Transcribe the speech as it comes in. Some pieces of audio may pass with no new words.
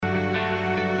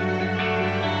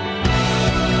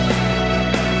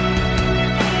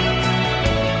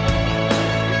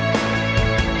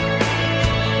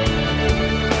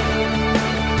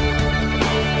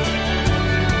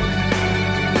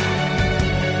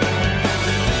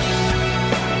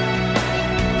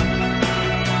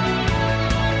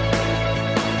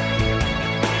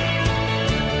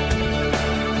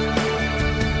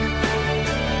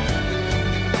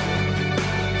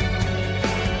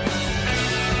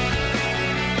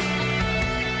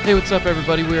Hey, what's up,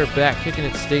 everybody? We are back kicking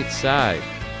it stateside.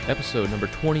 Episode number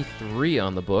 23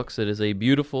 on the books. It is a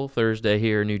beautiful Thursday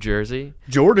here in New Jersey.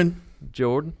 Jordan.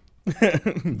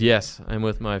 Yes, I'm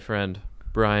with my friend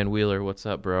Brian Wheeler. What's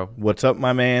up, bro? What's up,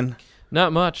 my man?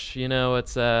 Not much.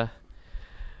 It's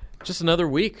just another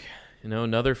week.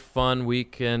 Another fun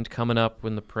weekend coming up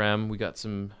in the Prem. We got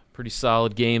some pretty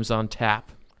solid games on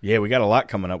tap. Yeah, we got a lot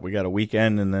coming up. We got a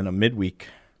weekend and then a midweek.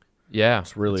 Yeah,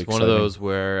 it's really exciting. One of those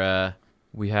where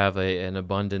we have an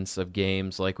abundance of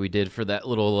games like we did for that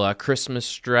little Christmas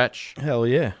stretch. Hell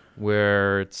yeah.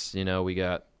 Where it's, we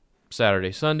got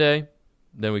Saturday, Sunday,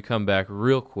 then we come back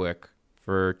real quick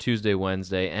for Tuesday,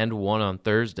 Wednesday, and one on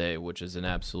Thursday, which is an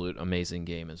absolute amazing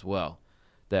game as well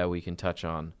that we can touch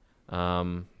on.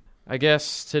 I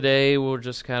guess today we'll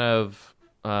just kind of,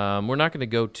 we're not going to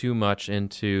go too much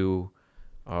into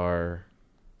our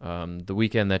the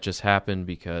weekend that just happened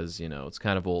because, it's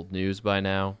kind of old news by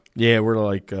now. Yeah, we're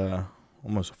like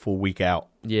almost a full week out.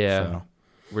 Yeah, so.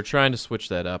 We're trying to switch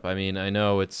that up. I mean, I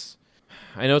know it's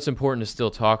important to still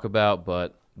talk about,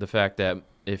 but the fact that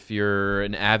if you're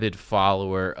an avid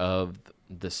follower of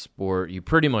the sport, you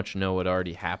pretty much know what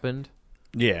already happened.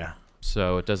 Yeah.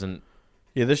 So it doesn't...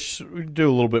 Yeah, we do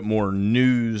a little bit more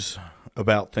news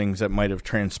about things that might have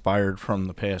transpired from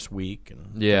the past week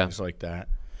and things like that.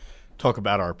 Talk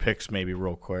about our picks maybe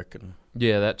real quick. And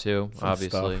yeah, that too,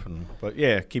 obviously. But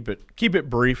yeah, keep it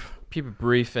brief. Keep it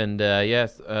brief. And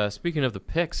speaking of the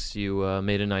picks, you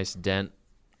made a nice dent.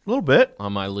 A little bit.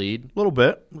 On my lead. A little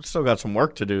bit. We still got some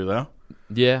work to do, though.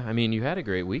 Yeah, I mean, you had a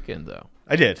great weekend, though.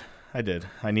 I did.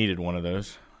 I needed one of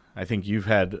those. I think you've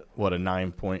had, a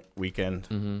 9-point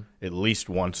weekend at least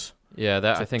once. Yeah,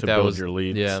 I think that was your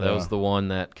lead. Yeah, so. That was the one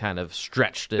that kind of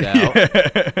stretched it out,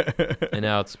 and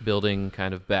now it's building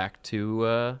kind of back to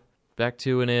a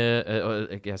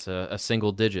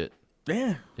single digit.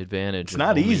 Yeah, advantage. It's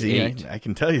not easy. I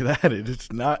can tell you that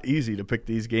it's not easy to pick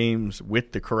these games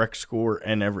with the correct score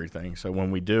and everything. So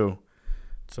when we do,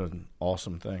 it's an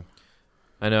awesome thing.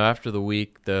 I know. After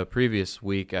the previous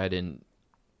week, I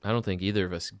don't think either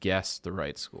of us guessed the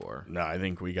right score. No, I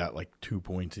think we got like 2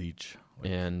 points each.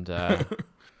 And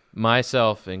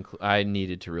myself, I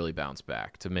needed to really bounce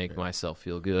back to make myself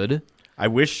feel good. I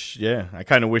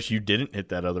kind of wish you didn't hit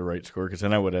that other right score because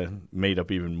then I would have made up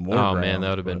even more. Oh, man, that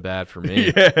would have been bad for me.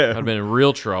 Yeah. I'd have been in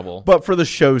real trouble. But for the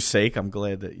show's sake, I'm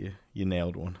glad that you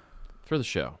nailed one. For the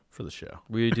show. For the show.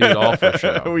 We do it all for the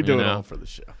show. We do it all for the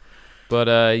show.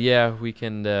 But, we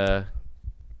can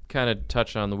kind of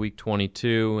touch on the Week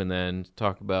 22 and then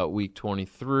talk about Week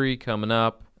 23 coming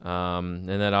up. And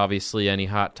then obviously any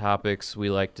hot topics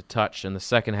we like to touch in the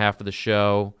second half of the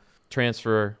show.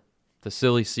 The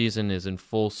silly season is in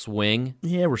full swing.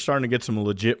 Yeah, we're starting to get some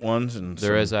legit ones and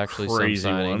there is actually crazy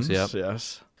some signings. Ones. Yep.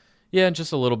 Yes. Yeah, and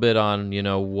just a little bit on,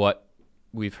 what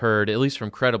we've heard, at least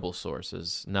from credible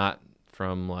sources, not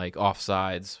from like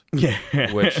offsides. Yeah.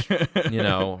 Which,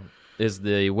 is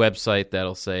the website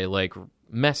that'll say like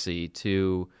Messi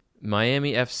to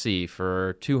Miami FC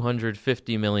for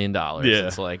 $250 million. Yeah.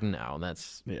 It's like, no,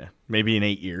 that's... Yeah, maybe in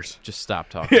 8 years. Just stop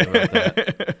talking about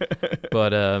that.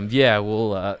 But,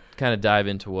 we'll kind of dive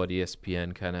into what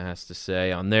ESPN kind of has to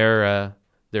say on their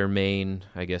main,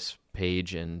 I guess,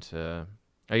 page and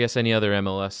I guess any other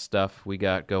MLS stuff we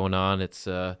got going on. It's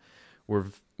we're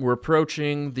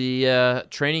approaching the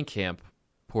training camp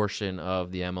portion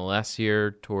of the MLS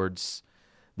here towards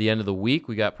the end of the week.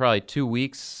 We got probably 2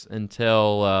 weeks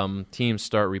until teams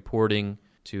start reporting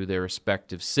to their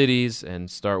respective cities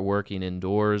and start working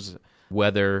indoors,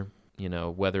 weather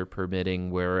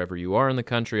permitting wherever you are in the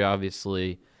country.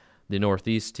 Obviously, the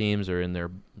Northeast teams are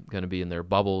going to be in their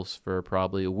bubbles for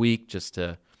probably a week just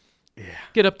to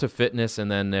get up to fitness, and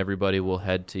then everybody will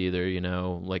head to either,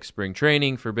 like spring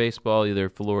training for baseball, either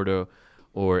Florida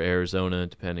or Arizona,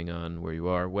 depending on where you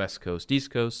are, West Coast, East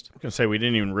Coast. I was going to say, we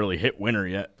didn't even really hit winter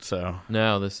yet, so...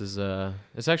 No, this is...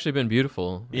 it's actually been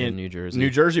beautiful in New Jersey. New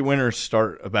Jersey winters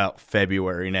start about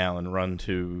February now and run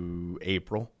to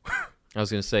April. I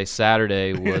was going to say,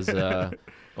 Saturday was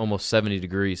almost 70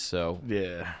 degrees, so...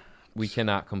 Yeah. We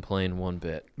cannot complain one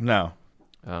bit. No.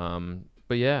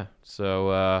 But yeah,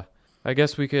 so I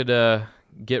guess we could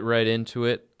get right into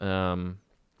it.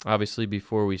 Obviously,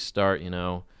 before we start,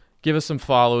 give us some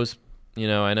follows.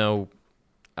 I know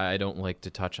I don't like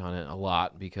to touch on it a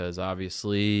lot because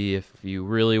obviously if you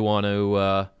really want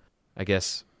to, I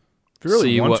guess... If you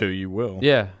really want to, you will.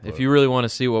 Yeah, if you really want to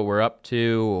see what we're up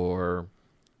to or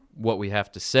what we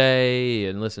have to say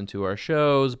and listen to our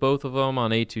shows, both of them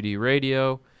on A2D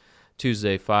Radio,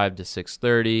 Tuesday 5 to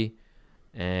 6:30.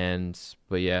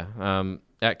 But yeah,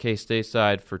 at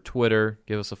K-Stateside for Twitter.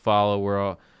 Give us a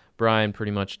follow. Brian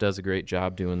pretty much does a great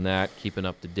job doing that, keeping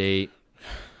up to date.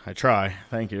 I try.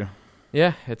 Thank you.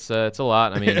 Yeah, it's a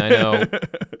lot. I mean, I know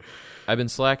I've been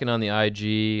slacking on the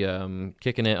IG,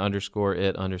 kicking it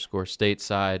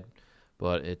 _stateside,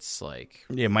 but it's like...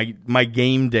 Yeah, my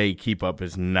game day keep up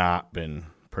has not been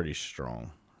pretty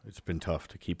strong. It's been tough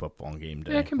to keep up on game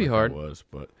day. Yeah, it can be hard. It was,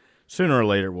 but sooner or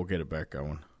later we'll get it back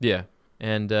going. Yeah,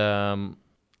 and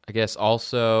I guess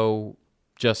also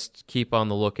just keep on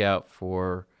the lookout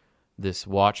for this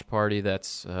watch party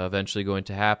that's eventually going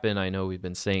to happen. I know we've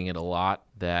been saying it a lot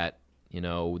that, the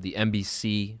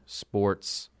NBC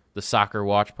Sports, the soccer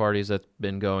watch parties that's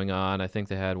been going on. I think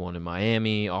they had one in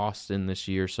Miami, Austin this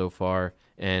year so far,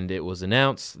 and it was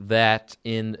announced that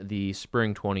in the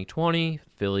spring 2020,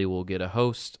 Philly will get a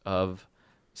host of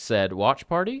said watch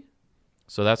party.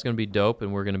 So that's going to be dope,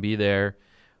 and we're going to be there.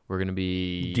 We're going to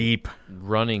be deep,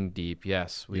 running deep.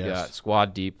 Yes, we got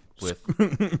squad deep with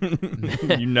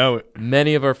you know it.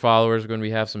 Many of our followers are going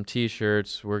to have some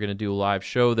T-shirts. We're going to do a live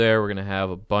show there. We're going to have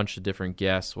a bunch of different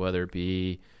guests, whether it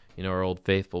be our old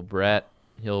faithful Brett.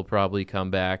 He'll probably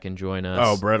come back and join us.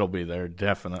 Oh, Brett will be there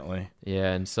definitely.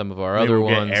 Yeah, and some of our Maybe other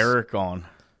we'll ones. Get Eric on.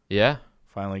 Yeah,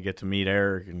 finally get to meet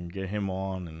Eric and get him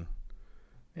on, and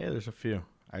yeah, there's a few.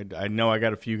 I know I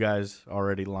got a few guys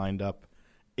already lined up,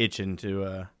 itching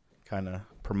to kind of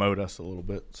promote us a little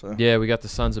bit. So yeah, we got the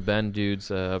Sons of Ben dudes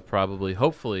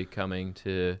hopefully coming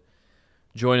to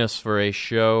join us for a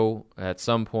show at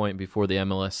some point before the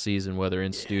MLS season, whether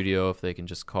in studio, if they can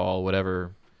just call,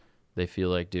 whatever they feel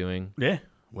like doing. Yeah,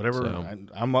 whatever. So,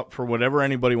 I'm up for whatever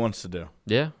anybody wants to do.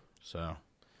 Yeah. So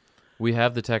we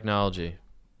have the technology,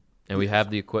 and we have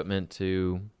the equipment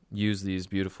to use these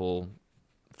beautiful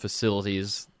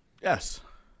facilities. Yes.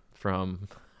 From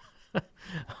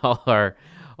all our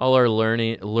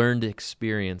learned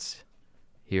experience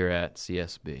here at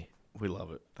CSB. We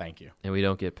love it. Thank you. And we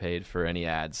don't get paid for any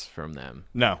ads from them.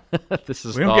 No. We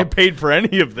don't get paid for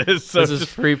any of this. So this is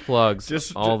free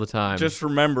plugs all the time. Just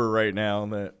remember right now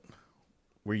that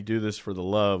we do this for the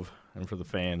love and for the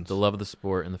fans. The love of the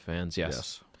sport and the fans,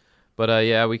 yes. But,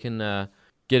 we can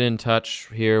get in touch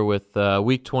here with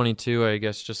Week 22, I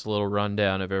guess just a little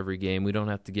rundown of every game. We don't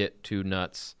have to get too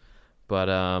nuts.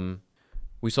 But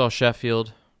we saw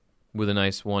Sheffield with a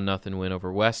nice 1-0 win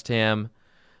over West Ham.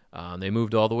 They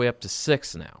moved all the way up to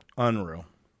 6 now. Unreal.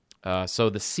 So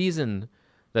the season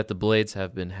that the Blades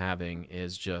have been having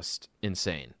is just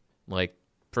insane. Like,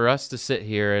 for us to sit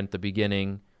here at the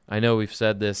beginning, I know we've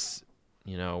said this,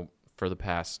 for the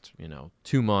past,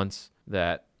 2 months,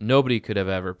 that nobody could have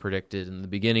ever predicted in the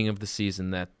beginning of the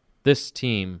season that this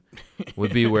team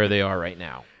would be where they are right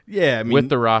now. Yeah, I mean, with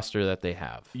the roster that they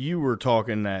have. You were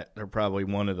talking that they're probably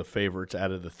one of the favorites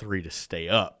out of the 3 to stay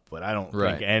up, but I don't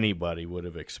think anybody would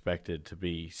have expected to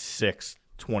be 6th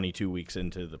 22 weeks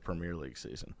into the Premier League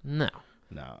season. No,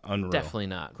 unreal. Definitely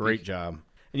not. Great job.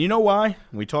 And you know why?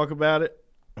 We talk about it,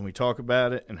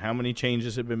 and how many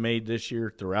changes have been made this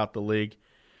year throughout the league,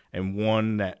 and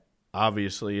one that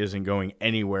obviously isn't going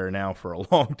anywhere now for a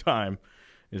long time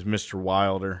is Mr.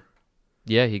 Wilder.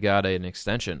 Yeah, he got an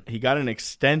extension.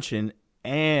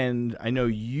 And I know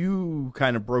you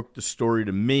kind of broke the story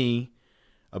to me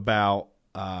about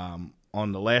on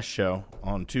the last show,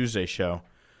 on Tuesday's show,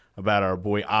 about our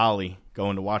boy Ollie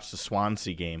going to watch the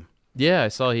Swansea game. Yeah, I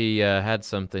saw he had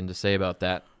something to say about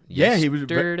that. Yeah, he was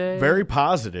very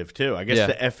positive, too. I guess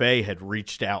the FA had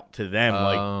reached out to them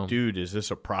like, dude, is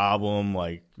this a problem?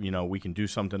 Like, we can do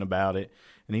something about it.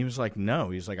 And he was like,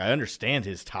 no. He's like, I understand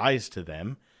his ties to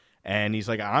them. And he's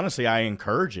like, honestly, I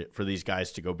encourage it for these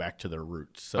guys to go back to their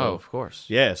roots. So, of course.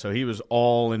 Yeah, so he was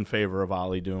all in favor of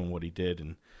Ollie doing what he did.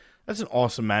 And that's an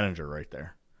awesome manager right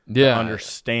there. Yeah. To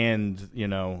understand,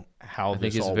 how I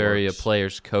think he's a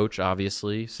player's coach,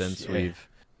 obviously, since we've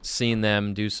seen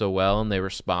them do so well and they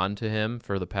respond to him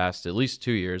for the past at least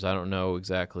 2 years. I don't know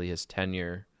exactly his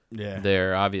tenure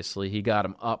there. Obviously, he got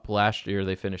them up last year.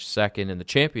 They finished second in the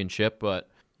championship, but,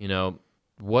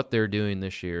 what they're doing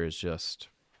this year is just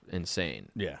insane.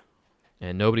 Yeah.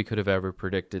 And nobody could have ever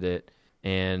predicted it.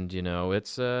 And,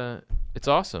 it's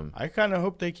awesome. I kind of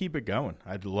hope they keep it going.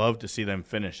 I'd love to see them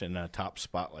finish in a top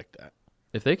spot like that.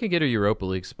 If they could get a Europa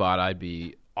League spot, I'd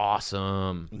be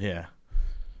awesome. Yeah.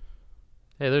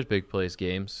 Hey, there's Big Plays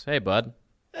Games. Hey, bud.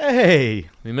 Hey.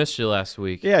 We missed you last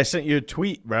week. Yeah, I sent you a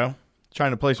tweet, bro.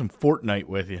 Trying to play some Fortnite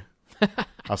with you.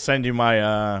 I'll send you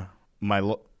my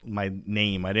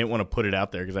name. I didn't want to put it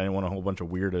out there because I didn't want a whole bunch of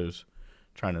weirdos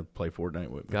trying to play Fortnite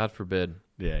with me. God forbid.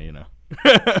 Yeah,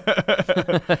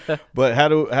 But how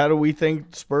do we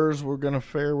think Spurs were going to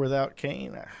fare without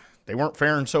Kane? They weren't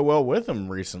faring so well with him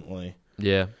recently.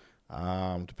 Yeah.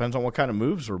 Depends on what kind of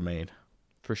moves were made.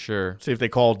 for sure. See if they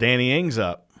call Danny Ings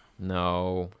up.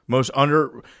 No.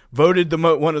 Voted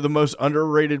one of the most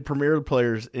underrated Premier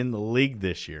players in the league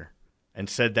this year, and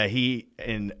said that he,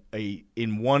 in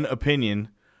one opinion,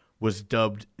 was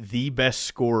dubbed the best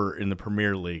scorer in the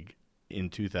Premier League in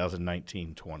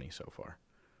 2019-20 so far,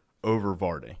 over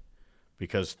Vardy,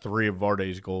 because 3 of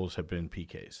Vardy's goals have been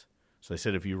PKs. So they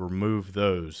said if you remove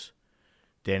those,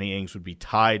 Danny Ings would be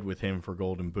tied with him for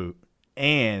Golden Boot,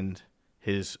 and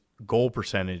his goal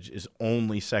percentage is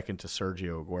only second to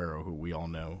Sergio Aguero, who we all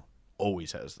know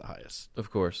always has the highest,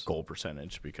 of course, goal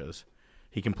percentage because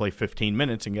he can play 15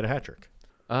 minutes and get a hat trick.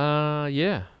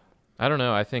 Yeah. I don't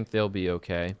know. I think they'll be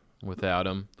okay without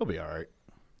him. They'll be all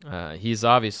right. He's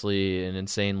obviously an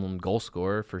insane goal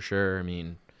scorer for sure. I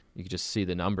mean, you can just see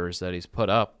the numbers that he's put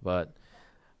up, but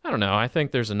I don't know. I think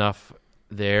there's enough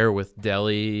there with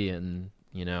Dele and,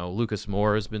 Lucas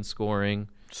Moura has been scoring.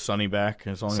 Sonny back,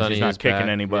 as long as he's not kicking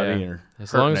anybody. Yeah. Or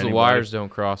as long as the anybody. wires don't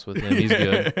cross with him, he's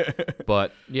good.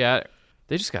 But, yeah,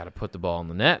 they just got to put the ball in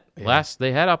the net. Yeah.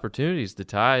 They had opportunities to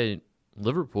tie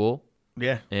Liverpool.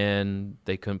 Yeah. And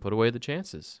they couldn't put away the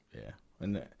chances. Yeah.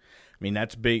 And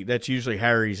that's big. That's usually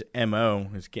Harry's MO,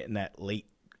 is getting that late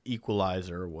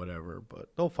equalizer or whatever. But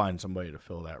they'll find somebody to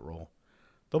fill that role.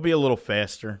 They'll be a little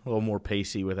faster, a little more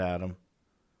pacey without him.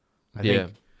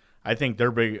 I think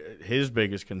his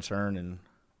biggest concern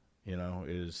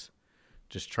is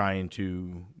just trying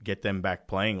to get them back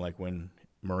playing like when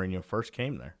Mourinho first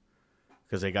came there.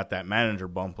 Because they got that manager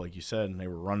bump, like you said, and they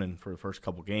were running for the first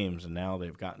couple games, and now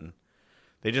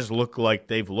they just look like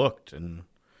they've looked, and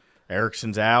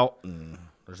Eriksen's out, and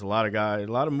there's a lot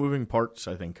of moving parts,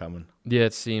 I think, coming. Yeah,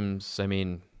 it seems,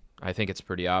 I think it's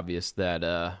pretty obvious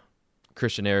that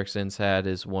Christian Eriksen's had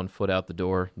his one foot out the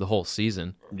door the whole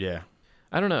season. Yeah.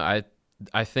 I don't know.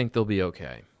 I think they'll be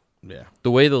okay. Yeah.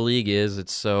 The way the league is,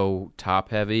 it's so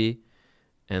top-heavy,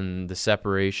 and the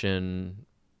separation,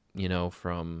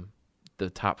 from the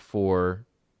top 4,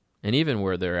 and even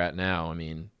where they're at now,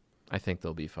 I think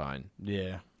they'll be fine.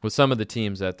 Yeah. With some of the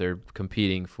teams that they're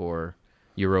competing for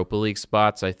Europa League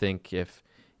spots, I think if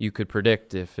you could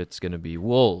predict if it's going to be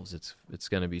Wolves, it's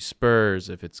going to be Spurs,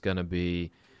 if it's going to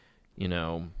be,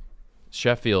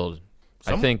 Sheffield,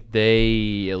 I think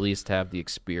they at least have the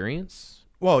experience.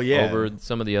 Well, yeah. Over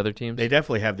some of the other teams. They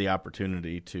definitely have the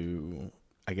opportunity to,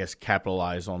 I guess,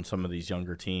 capitalize on some of these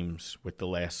younger teams with the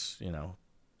last,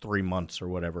 3 months or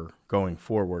whatever going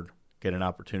forward, get an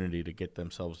opportunity to get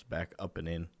themselves back up and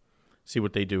in. See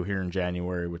what they do here in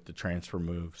January with the transfer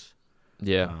moves.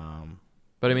 Yeah.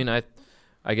 But,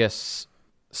 I guess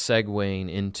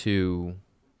segueing into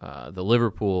the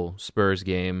Liverpool-Spurs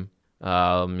game,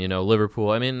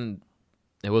 Liverpool,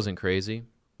 it wasn't crazy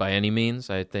by any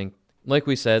means. I think, like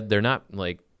we said, they're not,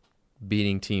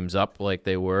 beating teams up like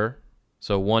they were.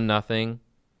 So 1-0.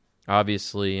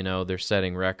 Obviously, they're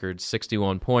setting records.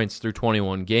 61 points through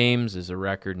 21 games is a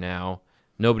record now.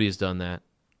 Nobody's done that.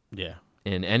 Yeah.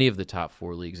 In any of the top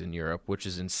 4 leagues in Europe, which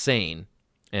is insane.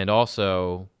 And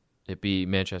also, it beat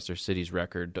Manchester City's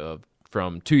record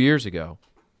from 2 years ago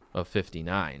of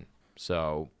 59.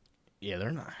 So, yeah,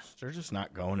 they're just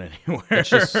not going anywhere. It's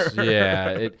just,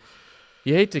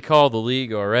 you hate to call the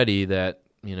league already that,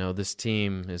 this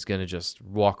team is going to just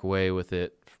walk away with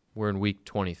it. We're in week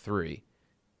 23.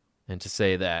 And to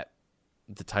say that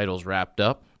the title's wrapped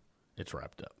up. It's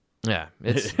wrapped up. Yeah.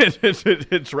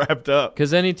 It's wrapped up.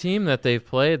 Because any team that they've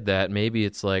played that, maybe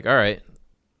it's like, all right,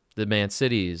 the Man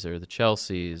Cities or the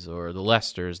Chelseas or the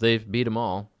Leicesters, they've beat them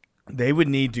all. They would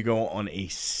need to go on a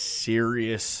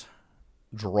serious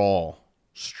draw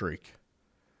streak.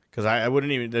 Because I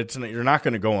wouldn't even, you're not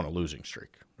going to go on a losing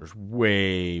streak. There's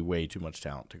way, way too much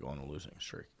talent to go on a losing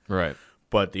streak. Right.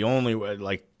 But the only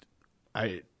way,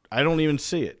 I don't even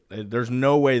see it. There's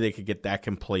no way they could get that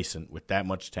complacent with that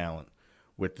much talent,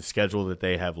 with the schedule that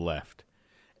they have left,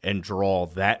 and draw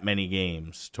that many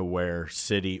games to where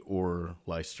City or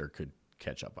Leicester could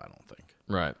catch up, I don't think.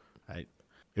 Right.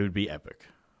 It would be epic.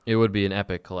 It would be an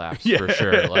epic collapse for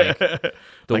sure.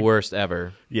 The worst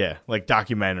ever. Yeah,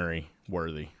 documentary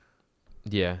worthy.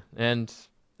 Yeah, and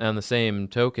on the same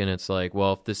token, it's like,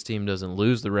 well, if this team doesn't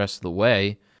lose the rest of the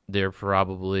way, they're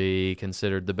probably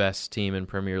considered the best team in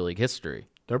Premier League history.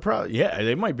 They're probably,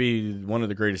 they might be one of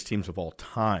the greatest teams of all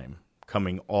time,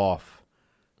 coming off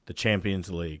the Champions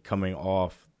League, coming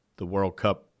off the World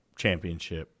Cup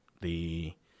championship,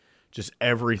 just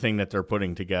everything that they're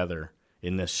putting together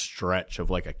in this stretch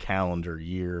of a calendar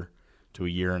year to a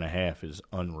year and a half is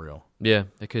unreal. Yeah,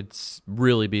 it could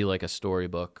really be like a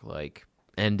storybook,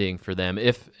 ending for them,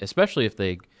 especially if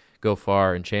they go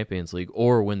far in Champions League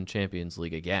or win Champions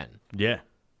League again. Yeah.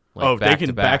 If they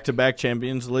can back-to-back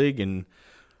Champions League and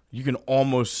you can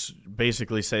almost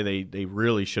basically say they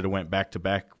really should have went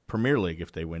back-to-back Premier League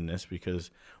if they win this,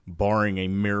 because barring a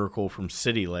miracle from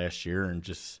City last year and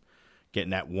just getting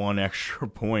that one extra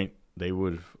point, they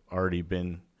would have already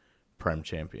been Prem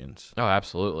champions. Oh,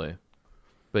 absolutely.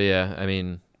 But yeah, I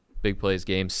mean, Big Plays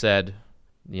Game said,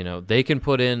 they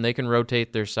can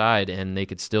rotate their side and they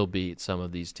could still beat some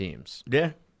of these teams.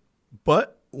 Yeah.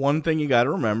 But one thing you got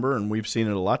to remember, and we've seen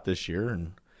it a lot this year,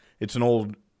 and it's an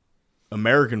old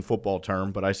American football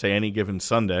term, but I say any given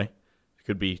Sunday. It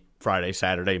could be Friday,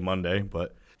 Saturday, Monday,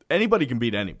 but anybody can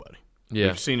beat anybody. Yeah.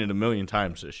 We've seen it a million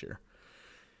times this year.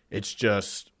 It's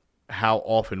just, how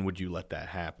often would you let that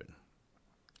happen?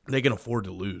 They can afford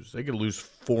to lose. They could lose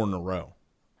 4 in a row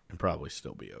and probably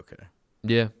still be okay.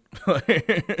 Yeah.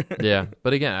 Yeah.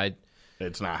 But again,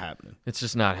 it's not happening. It's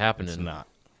just not happening. It's not.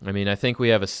 I mean, I think we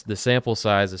have the sample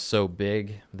size is so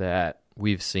big that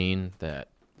we've seen that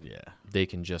they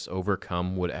can just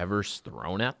overcome whatever's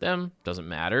thrown at them. Doesn't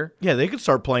matter. Yeah, they could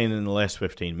start playing in the last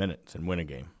 15 minutes and win a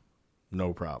game.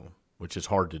 No problem, which is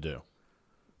hard to do.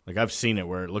 Like, I've seen it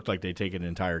where it looked like they take an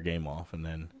entire game off, and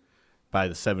then by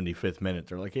the 75th minute,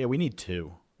 they're like, yeah, we need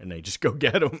 2, and they just go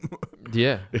get them.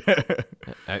 Yeah.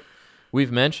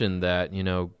 We've mentioned that,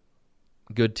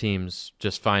 good teams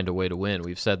just find a way to win.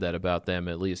 We've said that about them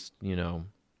at least,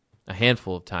 a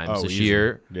handful of times this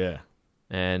year. Yeah.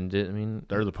 And,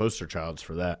 they're the poster childs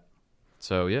for that.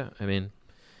 So, yeah,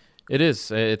 it is.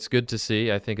 It's good to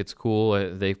see. I think it's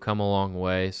cool. They've come a long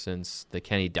way since the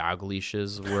Kenny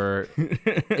Dalglish's were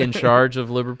in charge of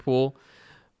Liverpool.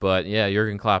 But, yeah,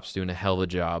 Jurgen Klopp's doing a hell of a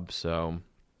job. So,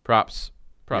 props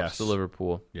to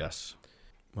Liverpool. Yes.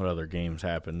 What other games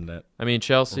happened?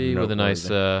 Chelsea with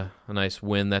a nice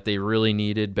win that they really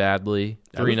needed badly.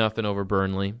 3-0 over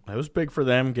Burnley. That was big for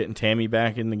them, getting Tammy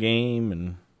back in the game.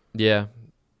 And yeah,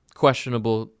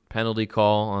 questionable penalty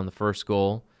call on the first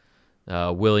goal.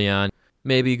 Willian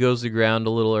maybe goes to ground a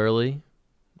little early.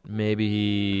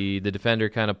 Maybe the defender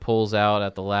kind of pulls out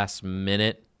at the last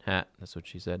minute. That's what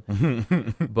she said.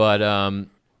 But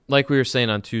like we were saying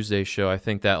on Tuesday's show, I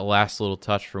think that last little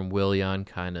touch from Willian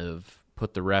kind of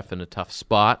put the ref in a tough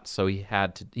spot, so he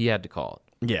had to call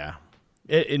it. Yeah,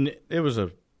 it was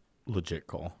a legit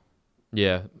call.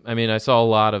 Yeah, I saw a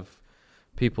lot of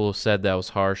people said that was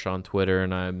harsh on Twitter,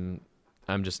 and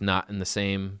I'm just not in the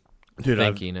same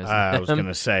thinking as I was going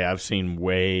to say, I've seen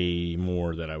way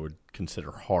more that I would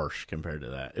consider harsh compared to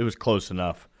that. It was close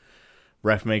enough.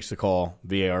 Ref makes the call,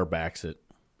 VAR backs it,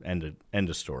 end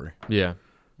of story. Yeah.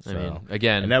 So,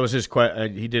 again, and that was his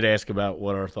question. He did ask about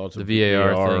what our thoughts of the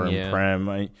VAR thing, and yeah.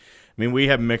 Prem. We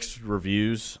have mixed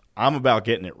reviews. I'm about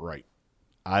getting it right.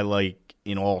 I like,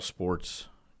 in all sports,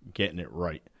 getting it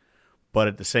right. But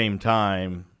at the same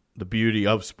time, the beauty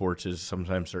of sports is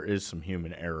sometimes there is some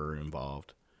human error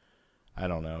involved. I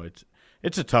don't know.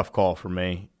 It's a tough call for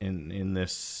me in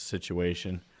this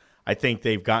situation. I think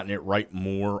they've gotten it right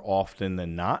more often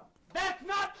than not. That's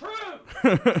not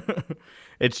true!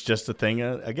 It's just a thing,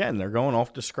 again, they're going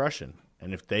off discretion.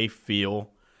 And if they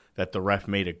feel that the ref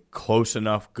made a close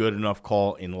enough, good enough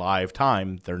call in live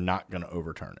time, they're not going to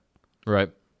overturn it.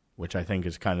 Right. Which I think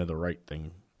is kind of the right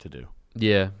thing to do.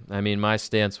 Yeah. My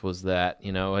stance was that,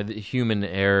 human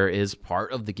error is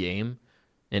part of the game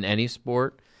in any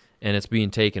sport, and it's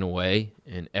being taken away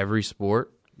in every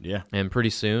sport. Yeah. And pretty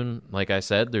soon, like I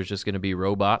said, there's just going to be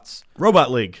robots.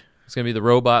 Robot League. It's going to be the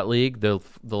robot league. The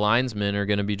linesmen are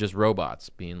going to be just robots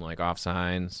being like off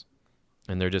signs,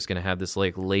 and they're just going to have this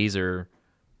like laser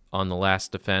on the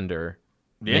last defender,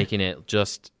 making it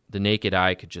just the naked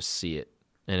eye could just see it.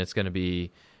 And it's going to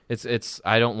be it's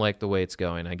I don't like the way it's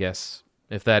going. I guess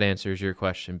if that answers your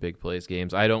question, Big Plays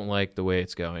Games, I don't like the way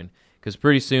it's going, because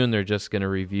pretty soon they're just going to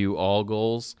review all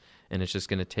goals, and it's just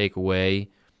going to take away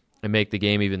and make the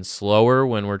game even slower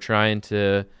when we're trying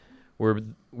to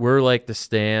we're like the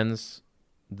stands,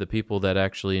 the people that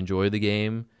actually enjoy the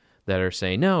game, that are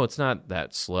saying, no, it's not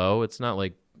that slow. It's not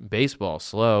like baseball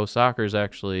slow. Soccer is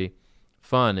actually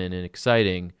fun and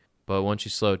exciting. But once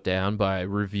you slow it down by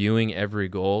reviewing every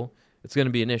goal, it's going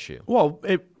to be an issue. Well,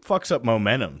 it fucks up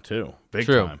momentum, too, big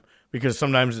time. Because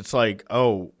sometimes it's like,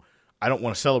 oh, I don't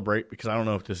want to celebrate because I don't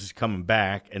know if this is coming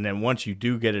back. And then once you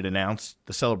do get it announced,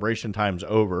 the celebration time's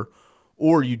over.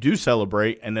 Or you do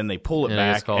celebrate, and then they pull it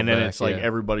back, and then it's like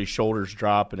everybody's shoulders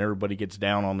drop, and everybody gets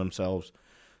down on themselves.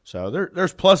 So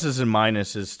there's pluses and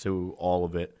minuses to all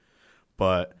of it.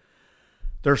 But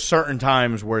there's certain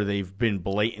times where they've been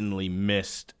blatantly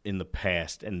missed in the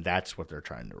past, and that's what they're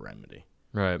trying to remedy.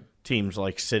 Right. Teams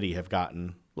like City have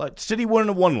gotten – like City wouldn't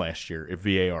have won last year if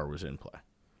VAR was in play,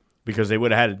 because they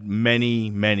would have had many,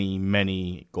 many,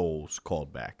 many goals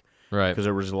called back. Right. Because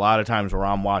there was a lot of times where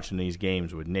I'm watching these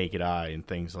games with naked eye and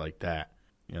things like that.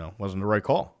 It wasn't the right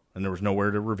call. And there was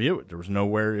nowhere to review it. There was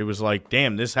nowhere. It was like,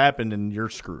 damn, this happened and you're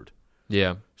screwed.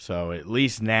 Yeah. So at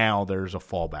least now there's a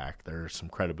fallback. There's some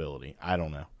credibility. I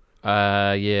don't know.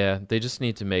 Yeah, they just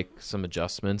need to make some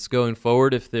adjustments going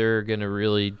forward if they're going to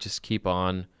really just keep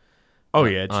on. Oh,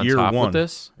 yeah, it's on year top one. with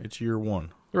this. It's year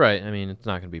one. Right. I mean, it's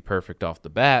not going to be perfect off the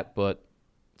bat, but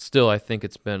still, I think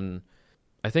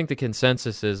the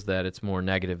consensus is that it's more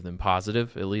negative than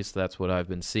positive. At least that's what I've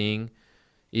been seeing.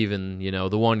 Even,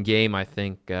 the one game, I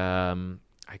think, I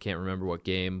can't remember what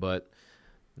game, but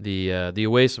the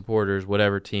away supporters,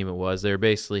 whatever team it was, they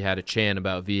basically had a chant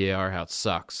about VAR, how it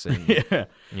sucks. And, yeah.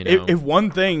 If one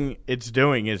thing it's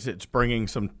doing is it's bringing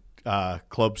some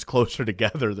clubs closer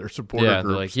together, their supporter groups.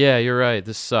 They're like, yeah, you're right,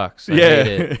 this sucks. I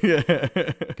hate it.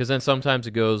 Yeah. Because then sometimes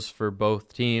it goes for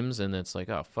both teams, and it's like,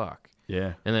 oh, fuck.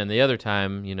 Yeah. And then the other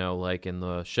time, like in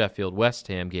the Sheffield-West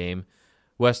Ham game,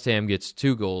 West Ham gets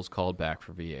 2 goals called back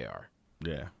for VAR.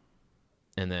 Yeah.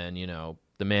 And then,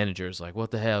 the manager's like,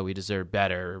 what the hell? We deserve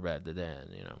better rather than,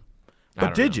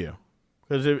 But did you?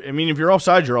 Because, if you're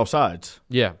offside, you're offsides.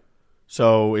 Yeah.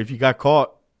 So if you got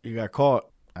caught, you got caught.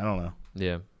 I don't know.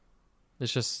 Yeah.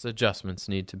 It's just adjustments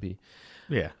need to be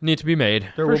made.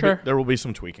 There will be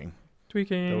some tweaking.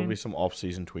 There will be some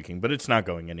off-season tweaking, but it's not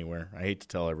going anywhere. I hate to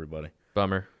tell everybody.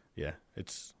 Bummer. Yeah,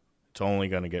 it's only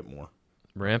going to get more.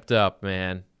 Ramped up,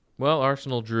 man. Well,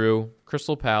 Arsenal drew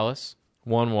Crystal Palace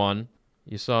 1-1.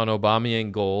 You saw an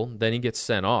Aubameyang goal. Then he gets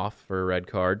sent off for a red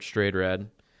card, straight red,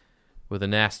 with a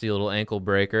nasty little ankle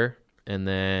breaker. And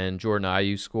then Jordan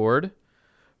Ayew scored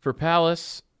for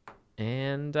Palace.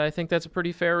 And I think that's a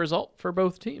pretty fair result for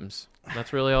both teams.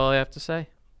 That's really all I have to say.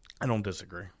 I don't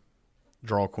disagree.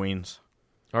 Draw queens.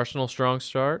 Arsenal strong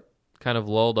start, kind of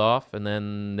lulled off, and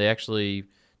then they actually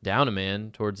down a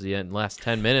man towards the end. Last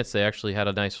 10 minutes, they actually had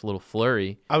a nice little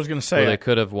flurry. I was going to say they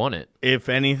could have won it. If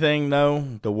anything, though,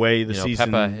 the way the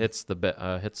season Pepe hits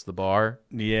the bar.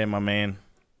 Yeah, my man.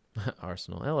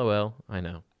 Arsenal, LOL. I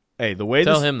know. Hey, the way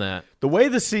him that the way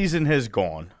the season has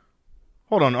gone.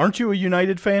 Hold on, aren't you a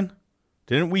United fan?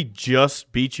 Didn't we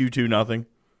just beat you 2-0?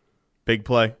 Big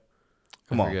play.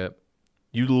 Come on.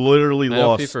 You literally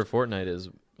lost. FIFA Fortnite is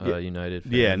United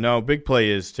fan. Yeah, no, big play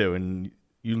is too, and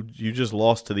you just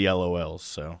lost to the LOLs.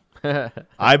 So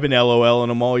I've been LOLing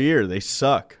them all year. They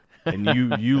suck, and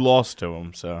you lost to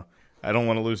them. So I don't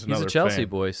want to lose another. He's a Chelsea fan.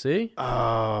 Boy. See?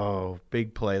 Oh,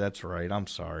 big play. That's right. I'm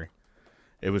sorry.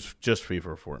 It was just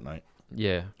FIFA Fortnite.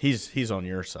 Yeah, he's on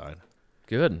your side.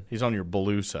 Good. He's on your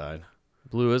blue side.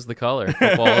 Blue is the color.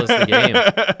 Football is the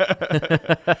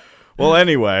game. Well,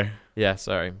 anyway. Yeah,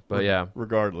 sorry. But yeah.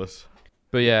 Regardless.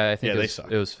 But yeah, I think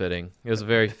it was fitting. It was a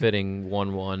very fitting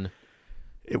 1-1.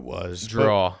 It was.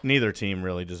 Draw. Neither team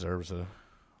really deserves a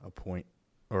point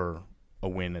or a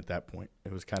win at that point.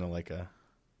 It was kind of like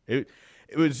it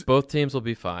was. Both teams will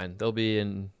be fine. They'll be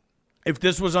in. If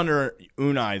this was under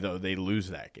Unai, though, they lose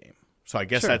that game. So I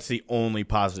guess that's the only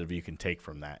positive you can take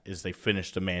from that is they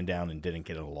finished a man down and didn't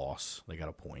get a loss. They got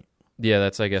a point. Yeah,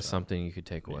 that's something you could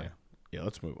take away. Yeah,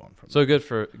 let's move on from So that. good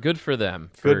for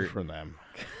them. Good for them.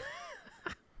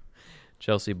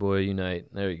 Chelsea Boy Unite.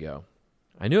 There you go.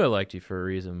 I knew I liked you for a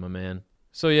reason, my man.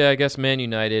 So yeah, I guess Man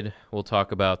United, we'll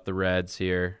talk about the Reds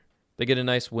here. They get a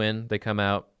nice win. They come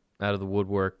out of the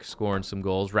woodwork scoring some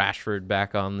goals. Rashford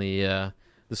back on the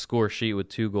score sheet with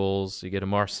 2 goals. You get a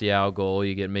Martial goal.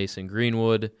 You get Mason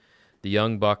Greenwood. The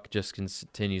young buck just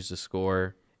continues to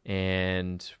score.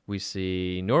 And we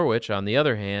see Norwich, on the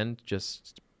other hand,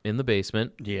 just in the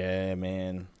basement. Yeah,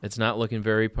 man. It's not looking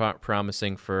very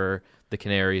promising for the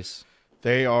Canaries.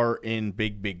 They are in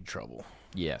big, big trouble.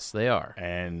 Yes, they are.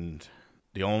 And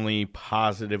the only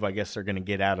positive I guess they're going to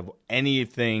get out of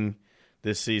anything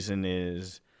this season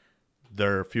is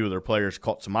a few of their players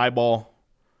caught some eyeball.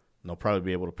 And they'll probably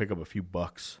be able to pick up a few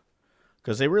bucks.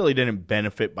 Because they really didn't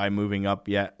benefit by moving up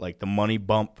yet. Like the money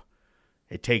bump,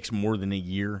 it takes more than a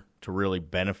year to really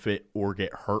benefit or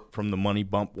get hurt from the money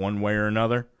bump one way or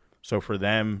another. So for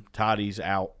them, Toddy's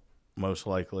out most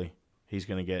likely. He's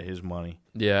going to get his money.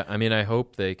 Yeah, I mean, I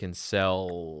hope they can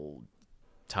sell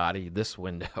Toddy this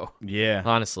window. Yeah.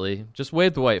 Honestly, just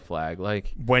wave the white flag.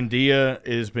 Like Buendia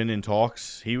has been in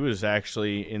talks. He was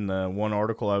actually in the one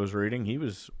article I was reading. He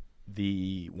was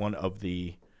one of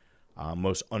the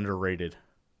most underrated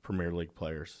Premier League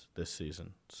players this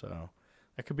season. So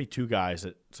that could be 2 guys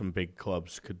that some big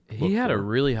clubs could look He had for. a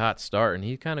really hot start, and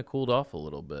he kind of cooled off a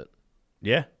little bit.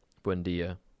 Yeah.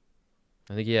 Buendia.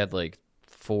 I think he had like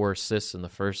 4 assists in the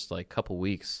first couple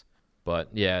weeks. But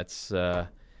yeah, it's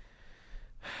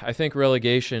I think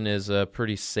relegation is a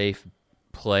pretty safe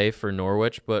play for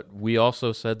Norwich, but we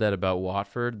also said that about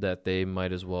Watford, that they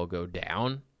might as well go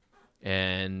down,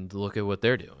 and look at what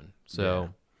they're doing.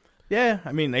 So, yeah,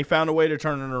 I mean, they found a way to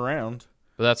turn it around.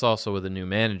 But that's also with a new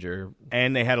manager.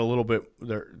 And they had a little bit,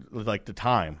 like the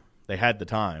time. They had the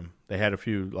time. They had a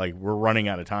few, like, we're running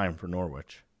out of time for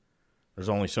Norwich. There's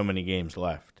only so many games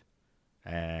left.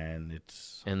 And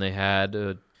they had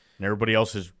and everybody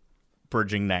else is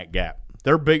bridging that gap.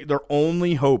 Their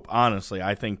only hope, honestly,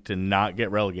 I think, to not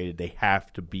get relegated, they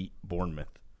have to beat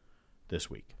Bournemouth this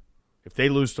week. If they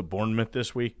lose to Bournemouth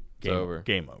this week,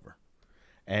 game over.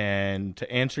 And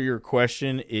to answer your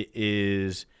question, it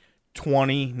is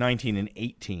 20, 19, and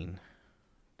 18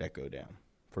 that go down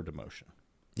for demotion.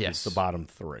 Yes. It's the bottom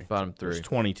three. There's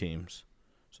 20 teams,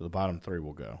 so the bottom three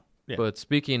will go. Yeah. But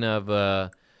speaking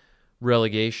of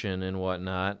relegation and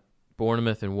whatnot,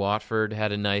 Bournemouth and Watford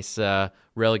had a nice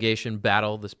relegation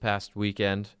battle this past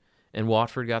weekend, and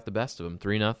Watford got the best of them,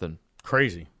 3-0.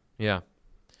 Crazy. Yeah.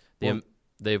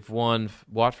 They've won.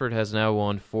 Watford has now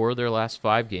won 4 of their last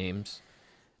 5 games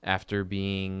after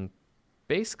being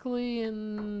basically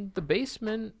in the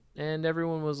basement, and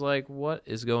everyone was like, what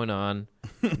is going on?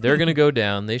 They're going to go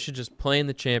down. They should just play in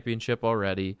the championship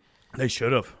already. They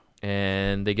should have.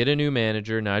 And they get a new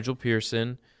manager, Nigel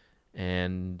Pearson,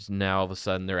 and now all of a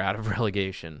sudden they're out of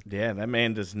relegation. Yeah, that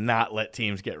man does not let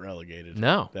teams get relegated.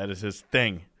 No. That is his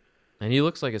thing. And he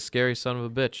looks like a scary son of a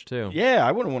bitch, too. Yeah,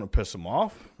 I wouldn't want to piss him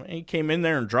off. He came in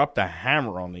there and dropped a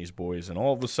hammer on these boys, and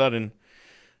all of a sudden,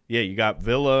 yeah, you got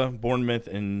Villa, Bournemouth,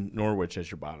 and Norwich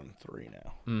as your bottom 3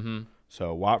 now. Mm-hmm.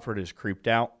 So Watford is creeped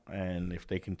out, and if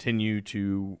they continue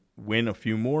to win a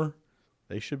few more,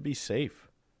 they should be safe.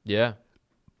 Yeah,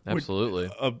 absolutely.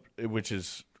 Which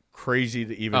is crazy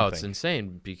to even think. It's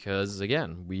insane because,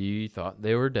 again, we thought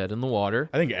they were dead in the water.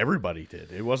 I think everybody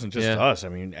did. It wasn't just us. I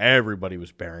mean, everybody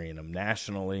was burying them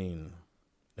nationally, and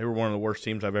they were one of the worst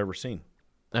teams I've ever seen.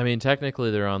 I mean, technically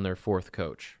they're on their 4th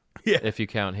coach. Yeah. If you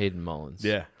count Hayden Mullins.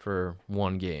 Yeah. For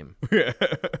 1 game.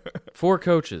 4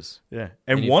 coaches. Yeah.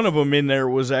 And one of them in there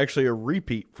was actually a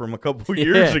repeat from a couple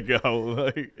years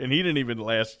ago. And he didn't even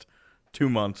last 2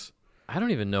 months. I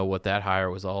don't even know what that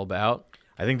hire was all about.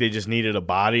 I think they just needed a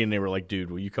body, and they were like, dude,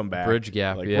 will you come back? Bridge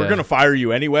gap, We're going to fire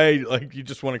you anyway. Like, you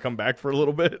just want to come back for a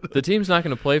little bit? The team's not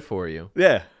going to play for you.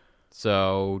 Yeah.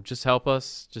 So just help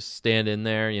us. Just stand in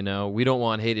there. You know, we don't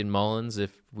want Hayden Mullins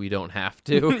if we don't have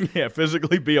to. Yeah,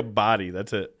 physically be a body.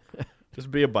 That's it.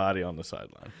 Just be a body on the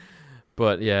sideline.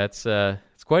 But yeah, it's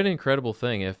quite an incredible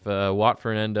thing. If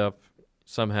Watford end up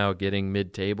somehow getting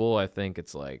mid-table, I think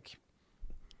it's like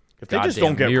if they just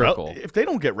don't get if they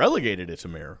don't get relegated, it's a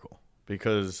miracle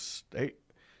because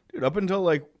up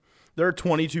until they're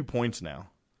 22 points now.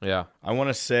 Yeah, I want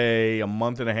to say a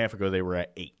month and a half ago they were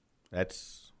at 8.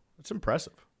 That's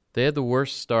impressive. They had the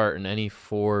worst start in any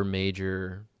 4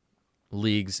 major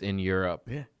leagues in Europe.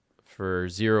 Yeah, for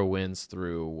 0 wins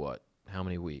through how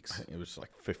many weeks? It was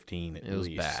like 15 at least. It was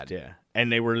bad. Yeah.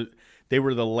 And they were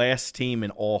the last team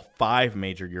in all 5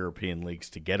 major European leagues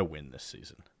to get a win this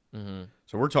season. Mm-hmm.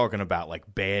 So we're talking about like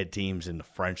bad teams in the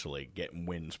French league getting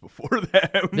wins before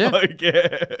them.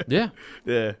 Yeah.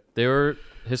 Yeah. They were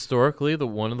historically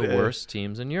one of the worst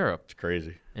teams in Europe. It's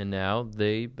crazy. And now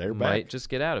they're might just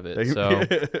get out of it.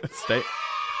 Stay.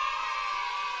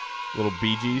 Little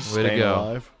Bee Gees Way to go.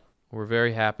 Alive. We're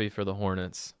very happy for the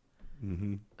Hornets.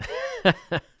 Mm-hmm.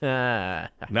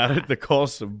 Not at the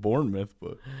cost of Bournemouth,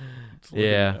 but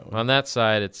on that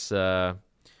side, it's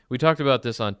we talked about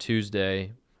this on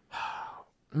Tuesday.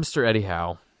 Mr. Eddie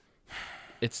Howe,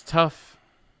 it's tough.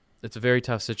 It's a very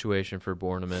tough situation for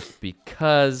Bournemouth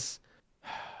because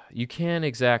you can't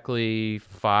exactly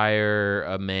fire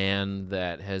a man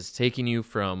that has taken you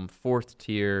from 4th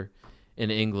tier in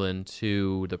England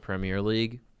to the Premier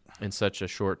League in such a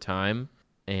short time.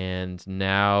 And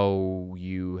now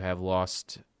you have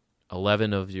lost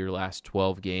 11 of your last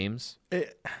 12 games.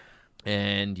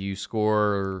 And you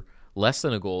score less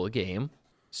than a goal a game.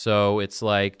 So it's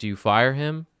like, do you fire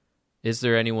him? Is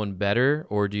there anyone better?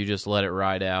 Or do you just let it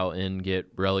ride out and get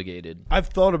relegated? I've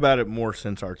thought about it more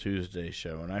since our Tuesday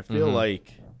show, and I feel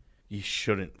like you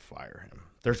shouldn't fire him.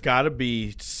 There's got to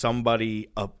be somebody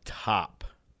up top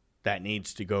that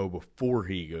needs to go before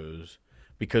he goes.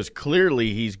 Because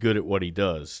clearly he's good at what he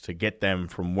does to get them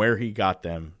from where he got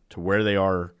them to where they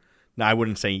are. Now, I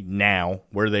wouldn't say now,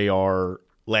 where they are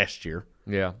last year.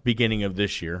 Yeah. Beginning of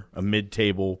this year, a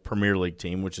mid-table Premier League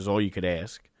team, which is all you could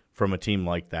ask from a team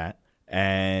like that.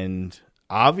 And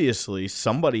obviously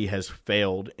somebody has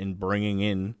failed in bringing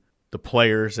in the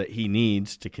players that he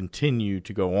needs to continue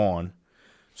to go on.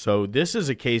 So this is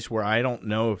a case where I don't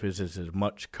know if it's as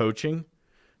much coaching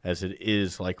as it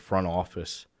is like front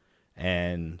office,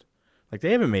 and like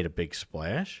they haven't made a big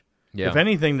splash. Yeah. If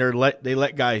anything, they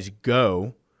let guys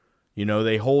go. You know,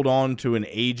 they hold on to an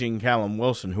aging Callum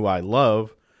Wilson, who I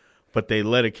love, but they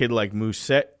let a kid like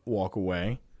Musette walk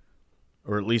away,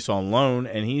 or at least on loan,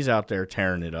 and he's out there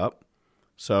tearing it up.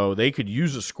 So they could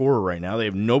use a scorer right now. They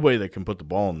have nobody that can put the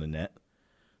ball in the net.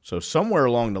 So somewhere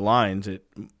along the lines, it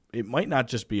might not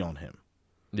just be on him.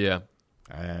 Yeah.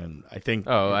 And I think...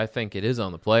 I think it is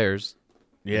on the players.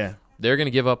 Yeah. If they're going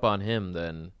to give up on him,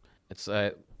 then it's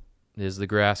is the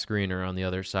grass greener on the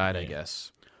other side, I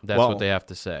guess. That's what they have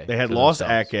to say. They had lost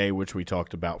Ake, which we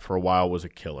talked about for a while, was a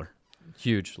killer.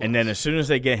 Huge loss. And then as soon as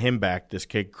they get him back, this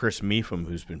kid, Chris Mepham,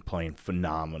 who's been playing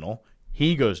phenomenal,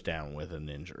 he goes down with an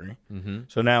injury. Mm-hmm.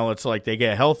 So now it's like they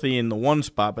get healthy in the one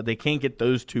spot, but they can't get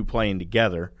those two playing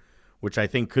together, which I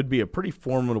think could be a pretty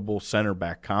formidable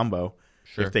center-back combo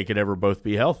if they could ever both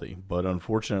be healthy. But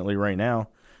unfortunately right now,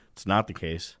 it's not the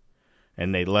case.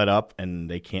 And they let up, and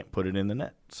they can't put it in the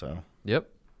net. So Yep,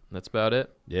 that's about it.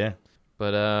 Yeah.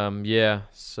 But,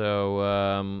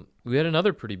 so we had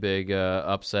another pretty big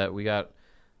upset. We got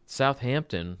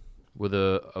Southampton with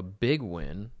a big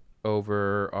win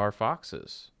over our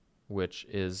Foxes, which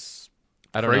is,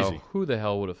 I don't know who the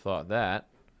hell would have thought that.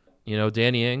 You know,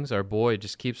 Danny Ings, our boy,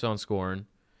 just keeps on scoring.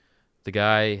 The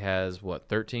guy has,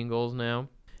 13 goals now?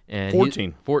 And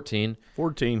 14.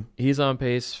 14. He's on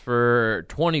pace for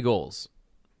 20 goals.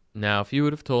 Now, if you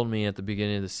would have told me at the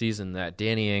beginning of the season that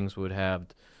Danny Ings would have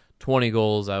 20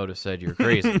 goals, I would have said you're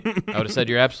crazy. I would have said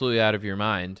you're absolutely out of your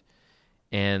mind.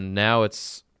 And now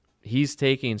he's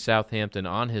taking Southampton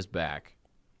on his back,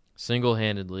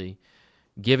 single-handedly,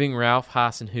 giving Ralph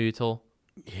Hasenhüttl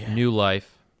new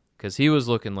life, because he was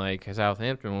looking like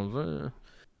Southampton was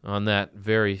on that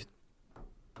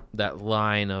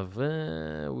line of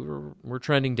we're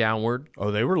trending downward. Oh,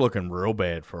 they were looking real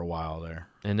bad for a while there.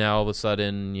 And now all of a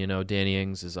sudden, Danny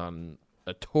Ings is on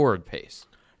a torrid pace.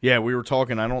 Yeah, we were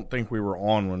talking. I don't think we were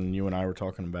on when you and I were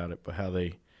talking about it, but how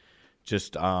they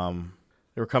just they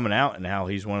were coming out and how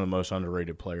he's one of the most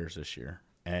underrated players this year.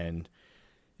 And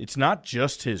it's not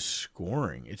just his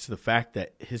scoring; it's the fact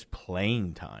that his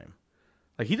playing time.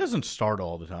 Like, he doesn't start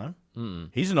all the time.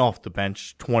 He's an off the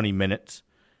bench 20 minutes,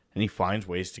 and he finds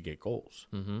ways to get goals.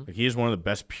 Mm-hmm. Like, he is one of the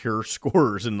best pure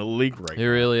scorers in the league right now. He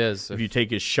really is. If you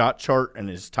take his shot chart and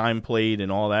his time played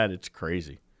and all that, it's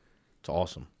crazy. It's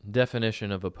awesome.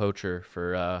 Definition of a poacher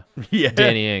for yeah.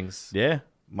 Danny Ings. Yeah.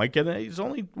 Might get he's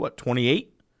only,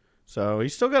 28? So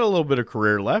he's still got a little bit of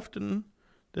career left, and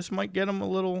this might get him a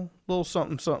little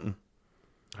something.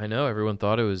 I know. Everyone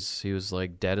thought he was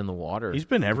like dead in the water. He's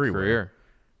been everywhere. Career.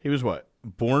 He was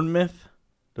Bournemouth?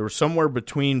 There was somewhere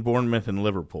between Bournemouth and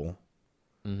Liverpool.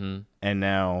 Mm-hmm. And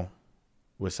now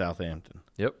with Southampton.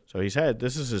 Yep. So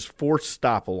this is his fourth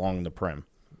stop along the Prem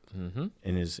in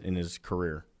his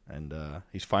career. And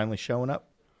he's finally showing up.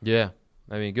 Yeah.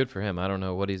 I mean, good for him. I don't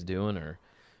know what he's doing or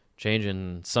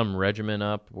changing some regimen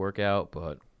up, workout,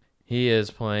 but he is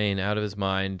playing out of his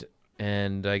mind.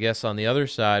 And I guess on the other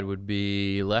side would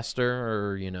be Leicester,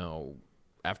 or,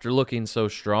 after looking so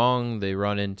strong, they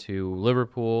run into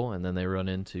Liverpool, and then they run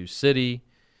into City,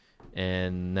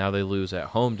 and now they lose at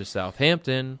home to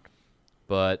Southampton.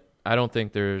 But I don't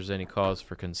think there's any cause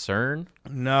for concern.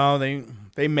 No,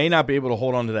 they may not be able to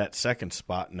hold on to that second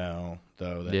spot now,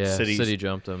 though. City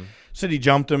jumped them. City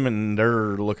jumped them, and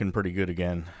they're looking pretty good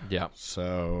again. Yeah.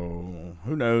 So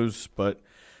who knows? But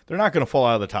they're not going to fall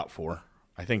out of the top four.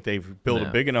 I think they've built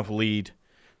a big enough lead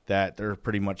that they're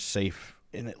pretty much safe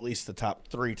in at least the top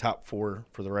 3, top 4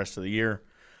 for the rest of the year.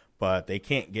 But they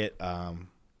can't get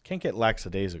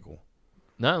lackadaisical.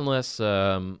 Not unless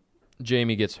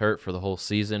Jamie gets hurt for the whole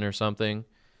season or something.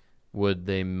 Would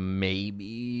they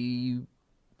maybe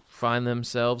find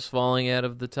themselves falling out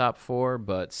of the top 4?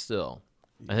 But still,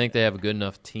 I think they have a good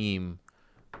enough team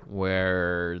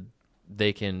where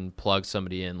they can plug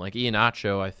somebody in. Like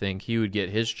Iheanacho, I think he would get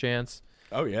his chance.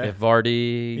 Oh, yeah. If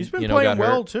Vardy, he's been playing got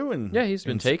well, hurt. too. He's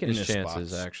been taking his chances,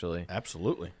 spots. Actually.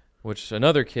 Absolutely. Which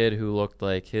another kid who looked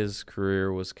like his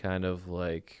career was kind of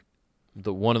like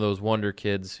one of those wonder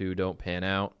kids who don't pan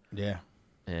out. Yeah.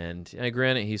 And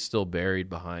granted, he's still buried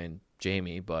behind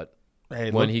Jamie, but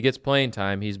when he gets playing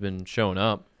time, he's been showing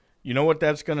up. You know what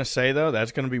that's going to say, though?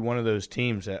 That's going to be one of those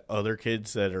teams that other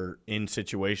kids that are in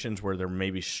situations where they're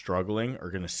maybe struggling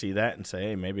are going to see that and say,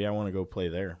 hey, maybe I want to go play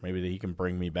there. Maybe he can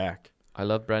bring me back. I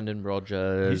love Brendan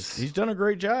Rodgers. He's done a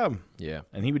great job. Yeah.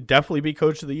 And he would definitely be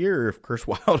coach of the year if Chris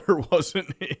Wilder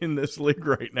wasn't in this league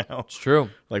right now. It's true.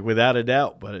 Like, without a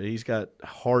doubt. But he's got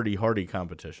hardy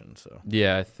competition. So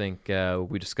yeah, I think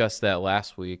we discussed that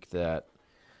last week, that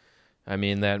I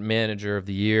mean, that Manager of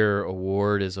the Year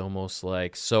award is almost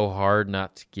like so hard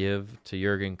not to give to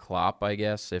Jurgen Klopp, I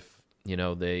guess, if,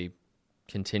 they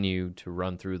continue to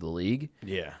run through the league.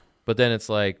 Yeah. But then it's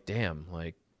like, damn,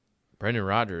 like Brendan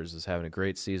Rodgers is having a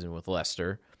great season with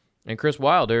Leicester. And Chris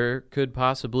Wilder could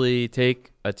possibly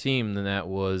take a team that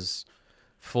was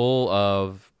full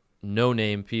of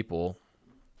no-name people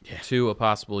to a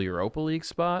possible Europa League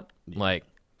spot. Yeah. Like,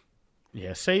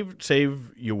 yeah, save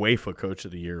UEFA Coach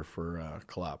of the Year for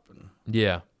Klopp.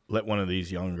 And let one of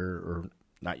these younger, or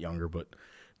not younger, but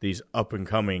these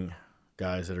up-and-coming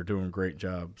guys that are doing great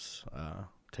jobs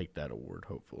take that award,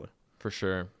 hopefully. For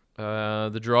sure.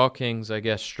 The Draw Kings, I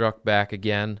guess, struck back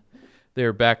again.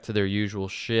 They're back to their usual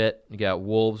shit. You got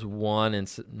Wolves 1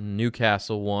 and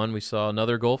Newcastle 1. We saw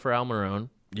another goal for Almiron.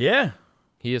 Yeah.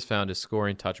 He has found his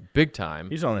scoring touch big time.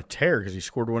 He's on a tear because he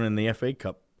scored one in the FA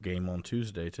Cup game on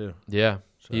Tuesday, too. Yeah.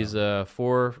 So. He's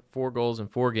four goals in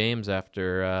 4 games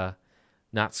after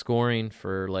not scoring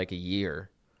for like a year.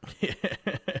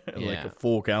 Like a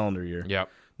full calendar year. Yep.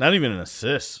 Not even an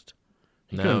assist.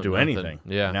 He couldn't do anything.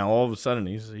 Yeah. Now all of a sudden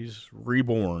he's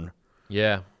reborn.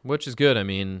 Yeah, which is good. I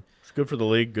mean, it's good for the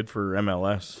league, good for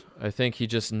MLS. I think he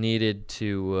just needed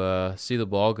to see the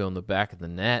ball go in the back of the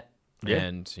net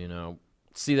and,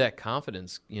 see that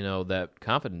confidence, that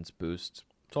confidence boost.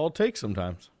 It's all it takes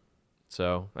sometimes.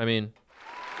 So, I mean,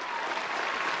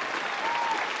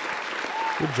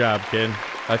 good job, kid.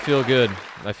 I feel good.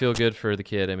 I feel good for the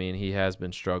kid. I mean, he has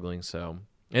been struggling, so.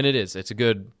 And it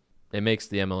makes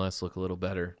the MLS look a little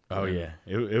better. Oh, yeah.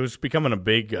 It was becoming a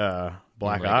big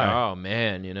black eye. Oh,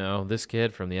 man, this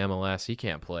kid from the MLS, he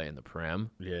can't play in the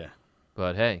Prem. Yeah.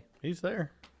 But, hey. He's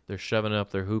there. They're shoving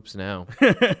up their hoops now.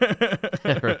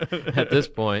 At this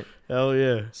point. Hell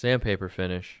yeah. Sandpaper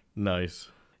finish. Nice.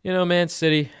 Man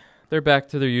City, they're back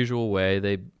to their usual way.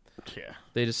 They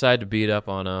decide to beat up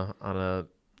on a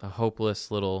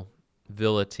hopeless little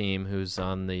Villa team who's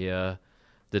on the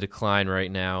decline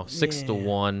right now,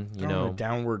 6-1. They're on a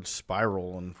downward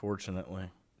spiral, unfortunately.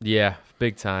 Yeah,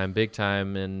 big time.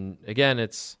 And again,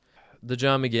 it's the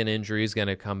John McGinn injury is going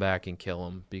to come back and kill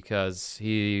him because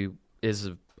he is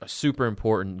a super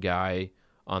important guy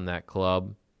on that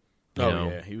club.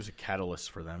 Yeah, he was a catalyst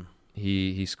for them.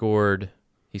 He scored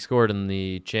in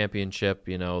the championship,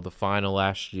 the final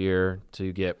last year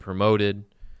to get promoted.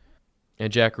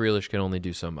 And Jack Grealish can only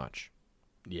do so much.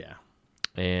 Yeah.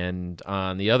 And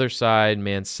on the other side,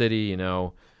 Man City,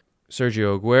 Sergio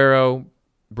Aguero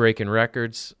breaking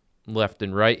records left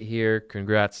and right here.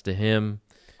 Congrats to him.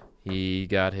 He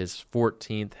got his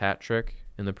 14th hat trick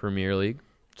in the Premier League.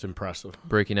 It's impressive.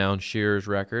 Breaking Alan Shearer's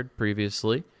record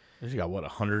previously. He's got,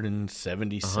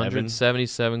 177?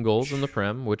 177 goals in the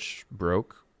Prem, which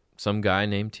broke some guy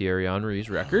named Thierry Henry's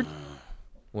record,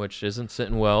 which isn't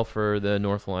sitting well for the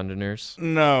North Londoners.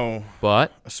 No.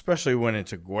 But especially when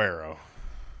it's Aguero.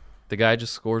 The guy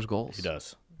just scores goals. He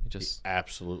does. He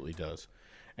absolutely does.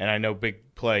 And I know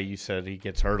big play, you said he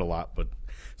gets hurt a lot, but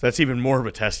that's even more of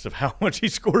a test of how much he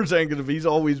scores. Because if he's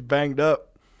always banged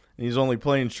up and he's only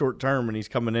playing short term and he's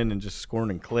coming in and just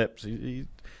scoring in clips, he's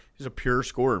a pure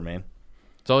scorer, man.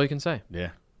 That's all you can say.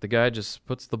 Yeah. The guy just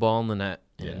puts the ball in the net.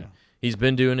 Yeah. He's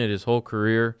been doing it his whole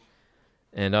career.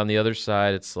 And on the other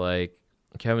side, it's like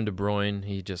Kevin De Bruyne,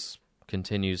 he just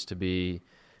continues to be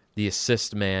the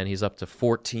assist man. He's up to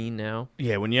 14 now.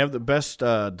 Yeah, when you have the best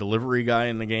delivery guy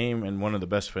in the game and one of the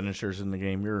best finishers in the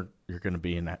game, you're going to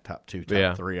be in that top 2,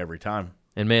 top 3 every time.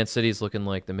 And Man City's looking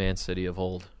like the Man City of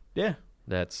old. Yeah.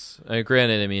 That's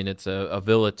granted, I mean, it's a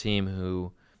Villa team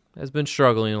who has been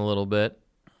struggling a little bit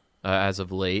as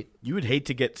of late. You would hate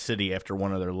to get City after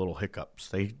one of their little hiccups.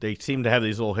 They seem to have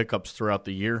these little hiccups throughout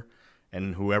the year.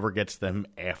 And whoever gets them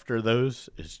after those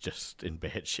is just in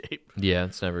bad shape. Yeah,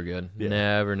 it's never good. Yeah.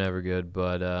 Never good.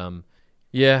 But,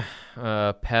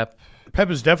 Pep. Pep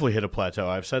has definitely hit a plateau.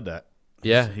 I've said that.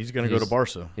 Yeah. He's going to go to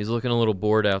Barca. He's looking a little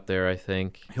bored out there, I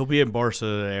think. He'll be in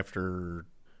Barca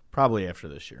probably after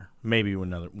this year. Maybe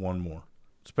one more,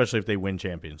 especially if they win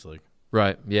Champions League.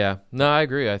 Right, yeah. No, I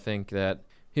agree. I think that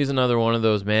he's another one of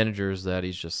those managers that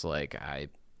he's just like,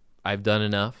 I've done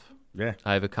enough. Yeah.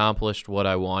 I've accomplished what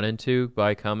I wanted to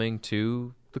by coming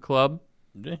to the club.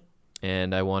 Yeah.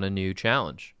 And I want a new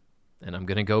challenge. And I'm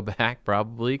going to go back,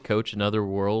 probably coach another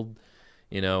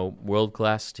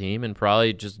world-class team and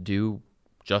probably just do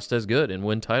just as good and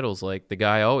win titles like the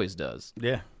guy always does.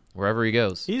 Yeah. Wherever he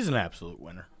goes. He's an absolute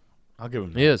winner. I'll give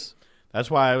him that. He is.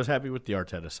 That's why I was happy with the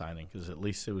Arteta signing, because at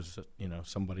least it was,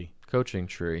 somebody. Coaching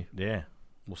tree. Yeah.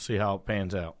 We'll see how it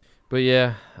pans out. But,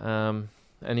 yeah,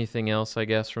 anything else, I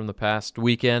guess, from the past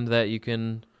weekend that you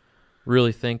can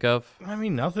really think of? I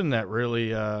mean, nothing that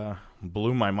really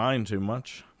blew my mind too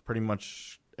much. Pretty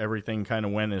much everything kind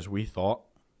of went as we thought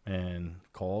and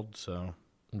called. So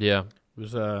yeah, it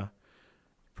was a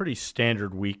pretty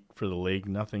standard week for the league.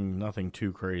 Nothing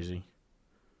too crazy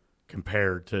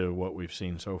compared to what we've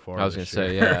seen so far. I was going to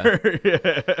say, yeah.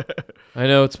 Yeah. I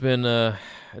know it's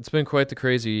been quite the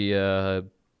crazy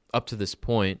up to this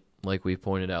point. Like we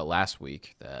pointed out last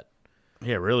week, that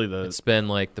really it's been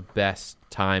like the best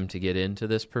time to get into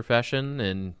this profession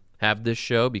and have this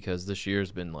show, because this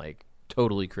year's been like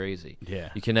totally crazy. Yeah,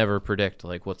 you can never predict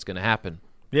like what's going to happen.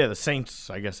 Yeah, the Saints,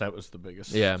 I guess that was the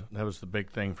biggest. Yeah, that was the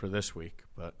big thing for this week.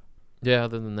 But yeah,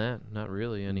 other than that, not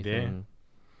really anything.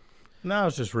 Yeah. No, I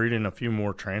was just reading a few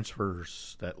more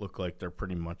transfers that look like they're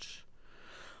pretty much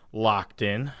locked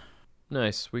in.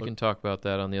 Nice. We can talk about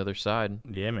that on the other side.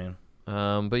 Yeah, man.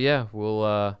 But yeah,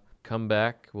 we'll come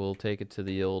back. We'll take it to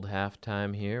the old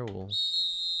halftime here.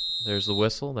 There's the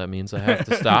whistle. That means I have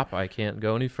to stop. I can't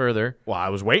go any further. Well, I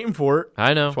was waiting for it.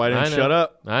 I know. That's why I didn't shut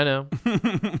up. I know.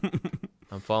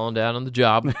 I'm falling down on the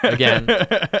job again.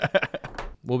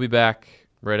 We'll be back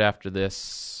right after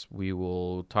this. We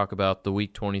will talk about the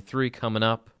Week 23 coming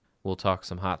up. We'll talk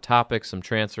some hot topics, some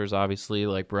transfers, obviously,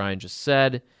 like Brian just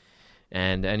said,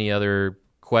 and any other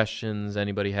questions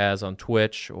anybody has on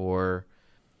Twitch, or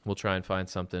we'll try and find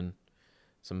some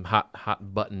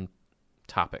hot button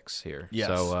topics here. Yes.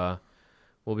 So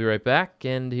we'll be right back,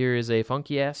 and here is a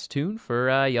funky-ass tune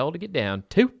for y'all to get down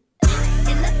to.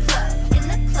 In the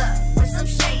club, with some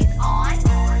shades on.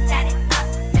 Tatted up,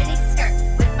 mini skirt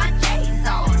with my J's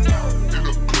on.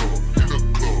 In the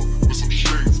club, with some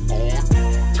shades on.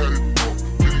 Tatted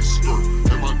up, mini skirt,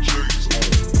 and my J's on.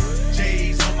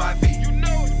 J's on my feet, you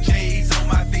know it. J's on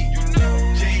my feet, you know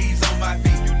it. J's on my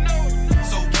feet, you know it.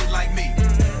 So get like me.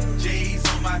 J's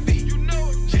on my feet, you know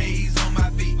it. J's on my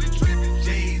feet,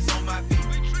 J's on my feet.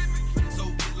 So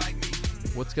get like me.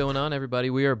 What's going on, everybody?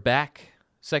 We are back.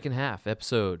 Second half,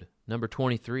 episode number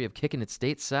 23 of Kicking It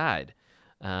Stateside.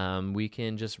 We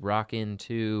can just rock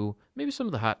into maybe some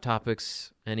of the hot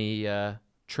topics, any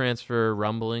transfer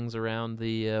rumblings around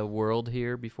the world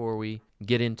here before we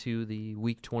get into the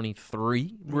Week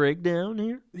 23 breakdown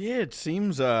here. Yeah, it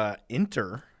seems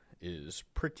Inter is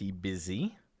pretty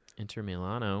busy. Inter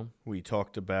Milano. We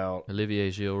talked about Olivier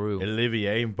Giroud.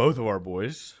 Olivier, both of our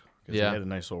boys. Yeah. He had a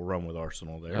nice little run with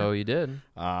Arsenal there. Oh, he did?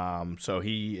 So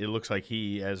it looks like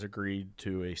he has agreed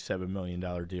to a $7 million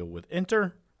deal with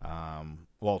Inter.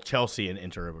 Well, Chelsea and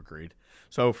Inter have agreed.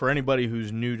 So for anybody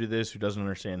who's new to this, who doesn't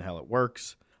understand how it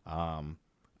works,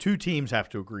 two teams have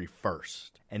to agree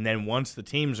first. And then once the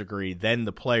teams agree, then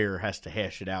the player has to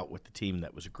hash it out with the team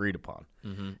that was agreed upon.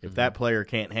 If that player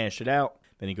can't hash it out,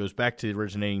 then he goes back to the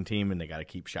originating team, and they got to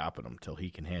keep shopping him until he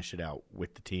can hash it out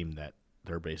with the team that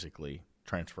they're basically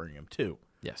transferring him to.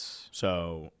 Yes.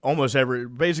 So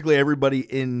basically everybody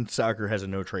in soccer has a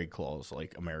no trade clause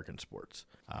like American sports.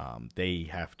 They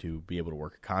have to be able to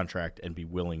work a contract and be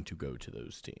willing to go to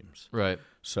those teams. Right.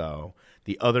 So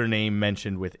the other name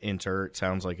mentioned with Inter, it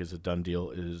sounds like is a done deal,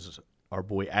 is our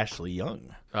boy Ashley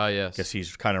Young. Yes. I guess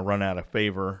he's kind of run out of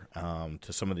favor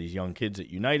to some of these young kids at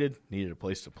United, needed a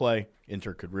place to play.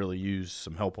 Inter could really use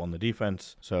some help on the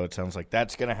defense. So it sounds like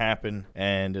that's going to happen.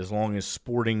 And as long as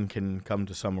Sporting can come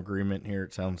to some agreement here,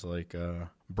 it sounds like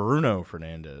Bruno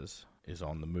Fernandes is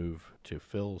on the move to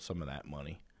fill some of that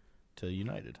money to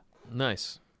United.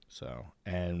 Nice. So,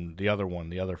 and the other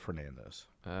Fernandes.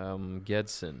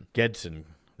 Gedson.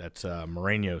 That's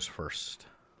Mourinho's first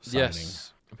signing.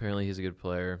 Yes. Apparently he's a good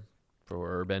player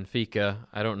for Benfica.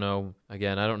 I don't know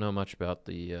much about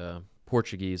the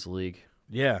Portuguese league.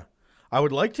 Yeah. I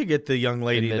would like to get the young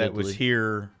lady that was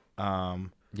here.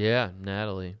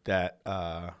 Natalie.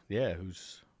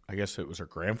 Who's, I guess it was her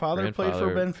grandfather played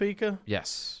for Benfica.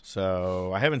 Yes.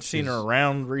 So I haven't seen her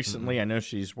around recently. I know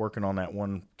she's working on that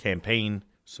one campaign.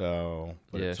 So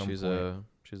yeah, she's a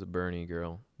Bernie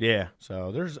girl. Yeah.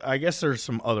 So I guess there's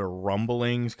some other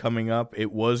rumblings coming up.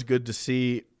 It was good to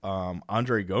see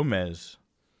Andre Gomez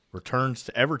returns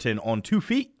to Everton on 2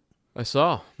 feet. I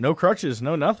saw. No crutches,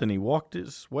 no nothing. He walked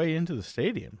his way into the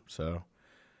stadium. So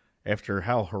after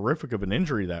how horrific of an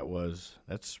injury that was,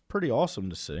 that's pretty awesome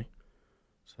to see.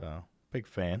 So, big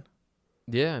fan.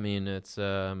 Yeah, I mean, it's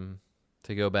to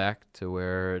go back to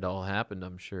where it all happened,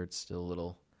 I'm sure it's still a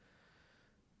little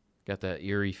got that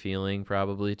eerie feeling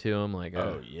probably to him. Like,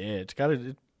 yeah,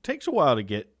 it takes a while to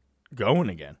get going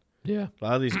again. Yeah. A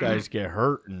lot of these guys get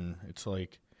hurt, and it's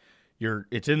like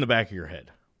it's in the back of your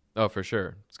head. Oh, for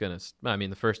sure.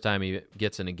 The first time he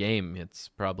gets in a game, it's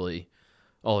probably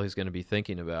all he's going to be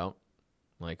thinking about.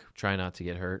 Like, try not to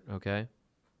get hurt, okay?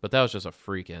 But that was just a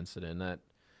freak incident. That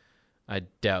I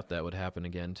doubt that would happen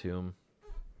again to him.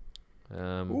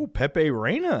 Ooh, Pepe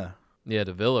Reina. Yeah,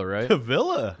 to Villa, right? To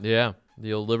Villa. Yeah,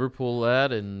 the old Liverpool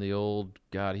lad and the old,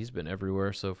 God, he's been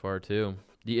everywhere so far, too.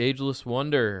 The ageless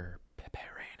wonder, Pepe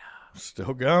Reina.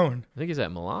 Still going. I think he's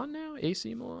at Milan now,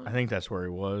 AC Milan. I think that's where he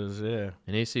was, yeah.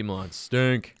 And AC Milan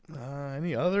stink.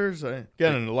 Any others?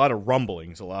 Getting a lot of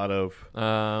rumblings, a lot of...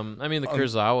 I mean, the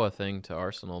Kurzawa thing to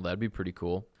Arsenal, that'd be pretty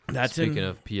cool. That's Speaking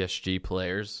of PSG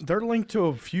players. They're linked to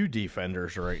a few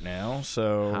defenders right now,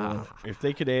 so if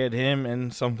they could add him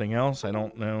and something else, I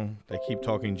don't know. They keep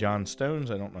talking John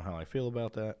Stones. I don't know how I feel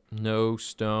about that. No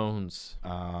Stones.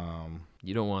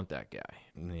 You don't want that guy.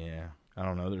 Yeah, I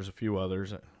don't know. There's a few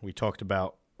others. We talked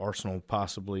about Arsenal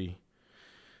possibly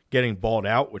getting bought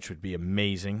out, which would be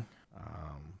amazing,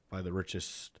 by the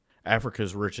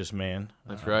Africa's richest man.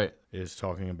 That's right. Is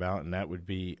talking about, and that would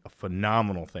be a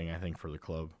phenomenal thing, I think, for the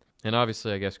club. And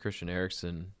obviously, I guess Christian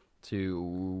Eriksen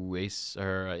to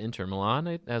Inter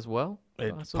Milan as well.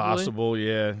 It's possible,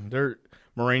 yeah.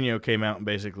 Mourinho came out and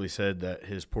basically said that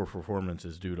his poor performance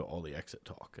is due to all the exit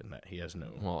talk, and that he has no.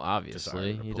 Well,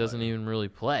 obviously, desire to he play. doesn't even really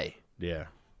play. Yeah,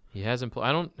 he hasn't.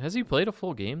 Has he played a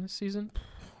full game this season?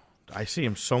 I see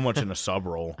him so much in a sub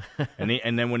role,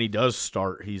 and then when he does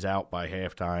start, he's out by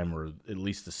halftime or at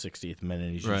least the 60th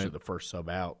minute. He's usually the first sub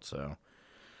out. So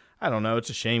I don't know. It's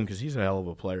a shame because he's a hell of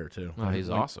a player too. Oh, he's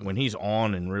awesome. When he's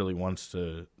on and really wants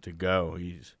to go,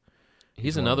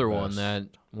 he's another one of the one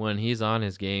that when he's on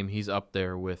his game, he's up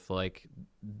there with like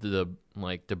the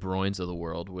De Bruyne's of the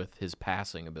world with his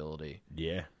passing ability.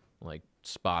 Yeah, like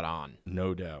spot on.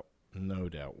 No doubt.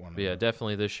 But yeah,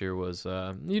 definitely this year was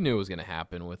you knew it was going to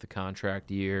happen with the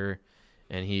contract year,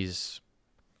 and he's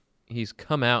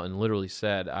come out and literally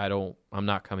said, I'm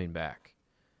not coming back.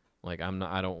 Like I'm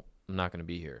not going to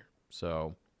be here.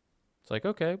 So it's like,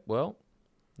 okay, well,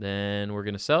 then we're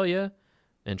going to sell you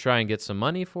and try and get some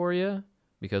money for you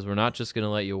because we're not just going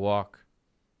to let you walk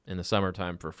in the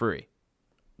summertime for free.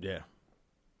 Yeah.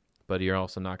 But you're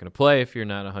also not going to play if you're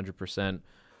not 100%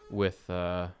 with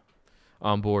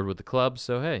on board with the club,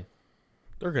 so hey.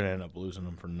 They're going to end up losing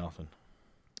him for nothing.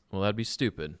 Well, that'd be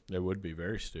stupid. It would be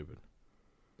very stupid.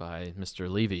 By Mr.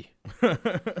 Levy.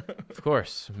 Of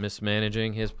course,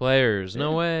 mismanaging his players.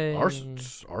 No way.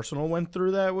 Arsenal went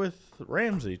through that with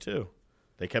Ramsey, too.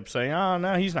 They kept saying,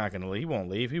 no, he's not going to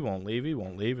leave. He won't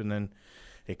leave. And then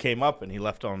it came up, and he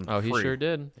left on free. He sure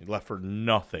did. He left for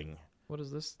nothing. What is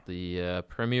this? The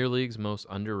Premier League's most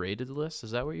underrated list?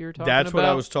 Is that what you were talking about? That's what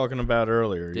I was talking about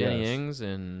earlier, Danny yes. Ings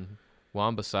and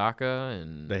Wan-Bissaka.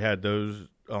 And they had those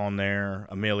on there.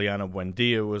 Emiliano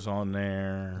Buendia was on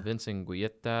there. Vincent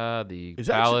Guaita, the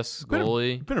Palace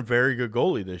goalie. He's been a very good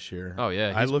goalie this year. Oh,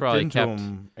 yeah. I looked into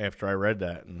him after I read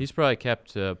that. He's probably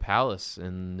kept Palace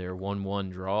in their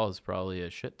 1-1 draws probably a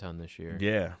shit ton this year.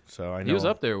 Yeah, so I know. He was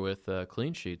up there with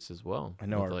clean sheets as well. I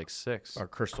know with like 6. Our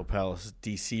Crystal Palace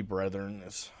DC brethren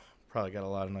has probably got a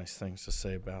lot of nice things to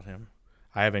say about him.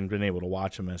 I haven't been able to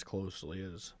watch him as closely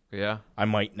as I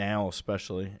might now,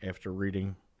 especially after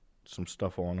reading some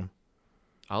stuff on him.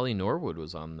 Ollie Norwood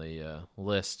was on the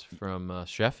list from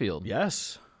Sheffield.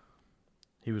 Yes.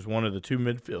 He was one of the 2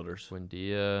 midfielders.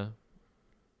 Buendia,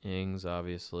 Ings,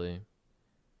 obviously.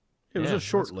 It was a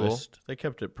short list. Cool. They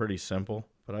kept it pretty simple,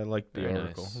 but I liked the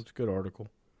article. Nice. It's a good article.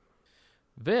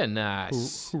 Very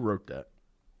nice. Who wrote that?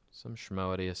 Some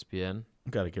schmo at ESPN.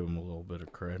 Got to give him a little bit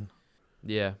of cred.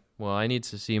 Yeah. Well, I need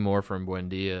to see more from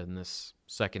Buendia in this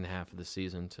second half of the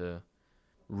season to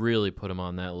really put him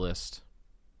on that list.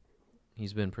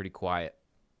 He's been pretty quiet.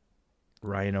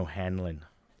 Ryan O'Hanlon.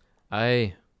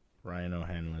 Ryan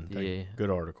O'Hanlon. Yeah. Good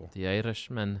article. The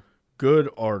Irishman. Good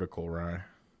article, Ryan.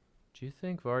 Do you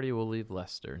think Vardy will leave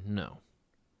Leicester? No.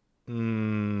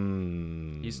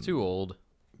 He's too old.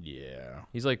 Yeah.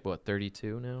 He's like,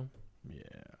 32 now? Yeah.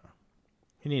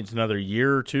 He needs another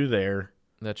year or 2 there.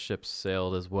 That ship's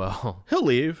sailed as well. He'll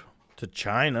leave to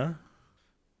China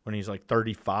when he's like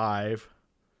 35.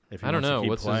 If he I don't know.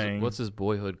 What's his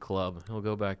boyhood club? He'll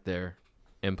go back there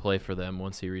and play for them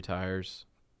once he retires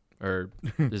or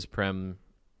his Prem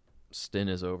stint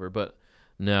is over. But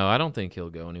no, I don't think he'll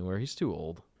go anywhere. He's too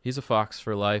old. He's a Fox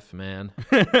for life, man.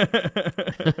 Did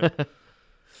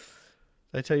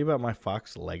I tell you about my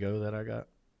Fox Lego that I got?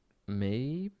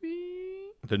 Maybe.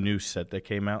 The new set that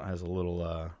came out has a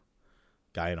little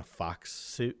guy in a fox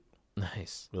suit.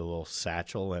 Nice. With a little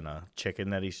satchel and a chicken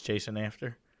that he's chasing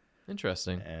after.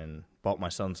 Interesting. And bought my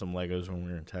son some Legos when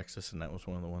we were in Texas, and that was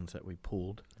one of the ones that we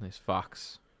pulled. Nice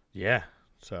Fox. Yeah.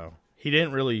 So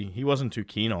he wasn't too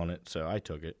keen on it, so I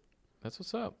took it. That's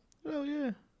what's up. Well,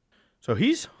 yeah. So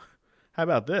how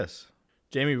about this?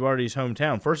 Jamie Vardy's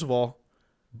hometown. First of all,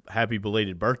 happy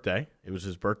belated birthday. It was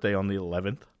his birthday on the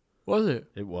 11th. Was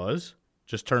it? It was.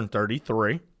 Just turned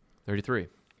 33. 33.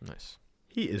 Nice.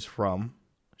 He is from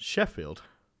Sheffield.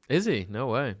 Is he? No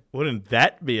way. Wouldn't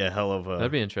that be a hell of a...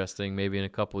 That'd be interesting. Maybe in a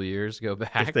couple years, go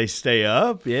back. If they stay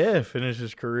up, yeah, finish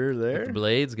his career Get there. the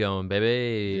Blades going,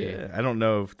 baby. Yeah, I don't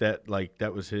know if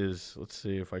that was his... Let's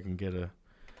see if I can get a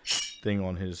thing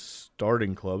on his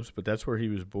starting clubs, but that's where he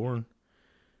was born.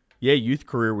 Yeah, youth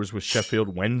career was with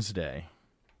Sheffield Wednesday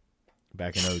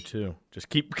back in 2002. Just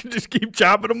keep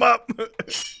chopping him up.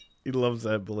 He loves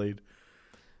that blade.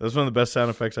 That's one of the best sound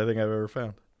effects I think I've ever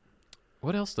found.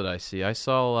 What else did I see? I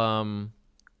saw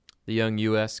the young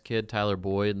U.S. kid, Tyler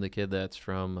Boyd, and the kid that's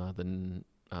from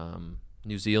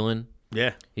New Zealand.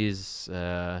 Yeah. He's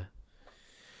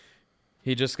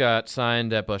he just got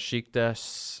signed at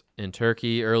Besiktas in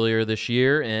Turkey earlier this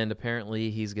year, and apparently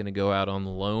he's going to go out on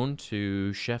loan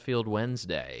to Sheffield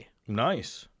Wednesday.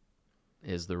 Nice.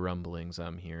 Is the rumblings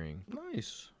I'm hearing.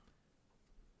 Nice.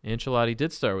 Ancelotti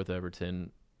did start with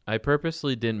Everton. I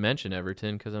purposely didn't mention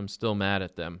Everton because I'm still mad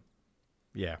at them.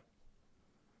 Yeah.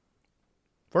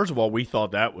 First of all, we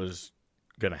thought that was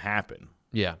going to happen.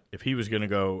 Yeah. If he was going to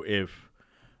go,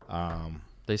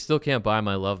 They still can't buy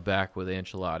my love back with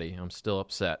Ancelotti. I'm still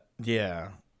upset. yeah,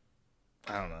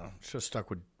 I don't know. Should have stuck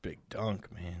with Big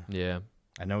Dunk, man. Yeah.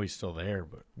 I know he's still there,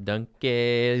 but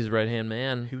Dunkey, he's right-hand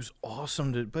man. he was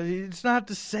awesome, but it's not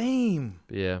the same.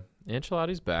 But yeah,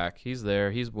 Ancelotti's back. He's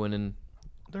there. He's winning.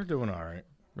 They're doing all right.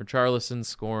 Richarlison's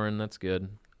scoring. That's good.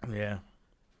 Yeah.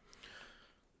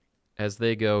 As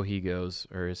they go, he goes.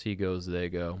 Or as he goes, they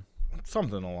go.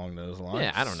 Something along those lines.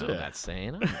 Yeah, I don't know what that's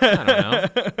saying. I don't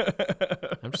know.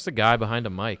 I'm just a guy behind a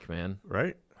mic, man.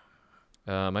 Right?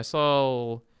 I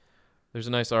saw there's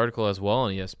a nice article as well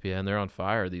on ESPN. They're on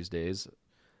fire these days.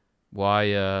 Why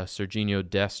Serginho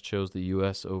Dest chose the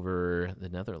U.S. over the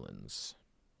Netherlands.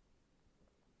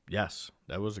 Yes,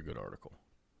 that was a good article.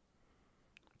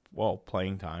 Well,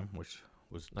 playing time, which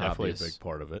was definitely Obvious. a big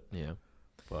part of it. Yeah,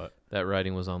 But that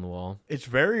writing was on the wall. it's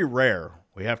very rare,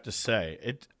 we have to say.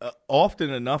 It often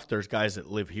enough, there's guys that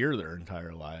live here their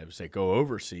entire lives that go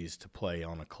overseas to play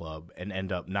on a club and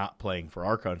end up not playing for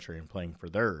our country and playing for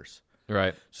theirs.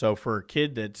 Right. So for a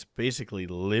kid that's basically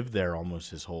lived there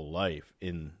almost his whole life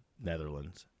in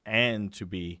Netherlands and to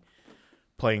be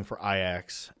playing for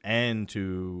Ajax and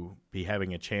to be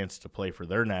having a chance to play for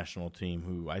their national team,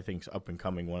 who I think is up and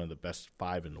coming, one of the best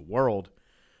 5 in the world,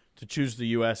 to choose the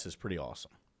U.S. is pretty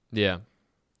awesome. Yeah,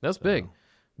 that's big.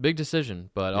 Big decision,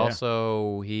 but Yeah.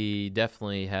 also he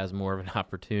definitely has more of an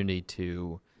opportunity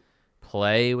to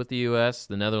play with the U.S.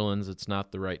 The Netherlands, it's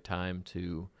not the right time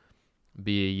to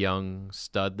be a young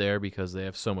stud there because they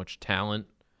have so much talent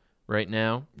right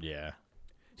now. Yeah,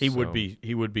 he So-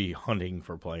 would be hunting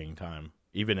for playing time,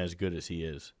 even as good as he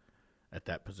is at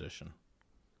that position.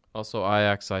 Also,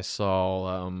 Ajax, I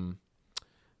saw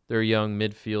their young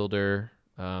midfielder,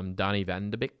 Donny van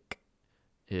de Beek,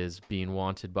 is being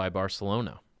wanted by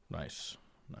Barcelona. Nice.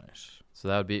 So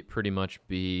that would pretty much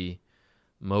be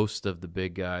most of the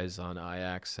big guys on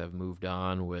Ajax have moved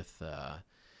on with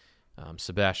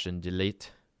Sebastian De Ligt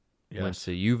went Yes.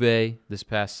 to Juve this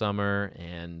past summer,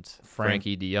 and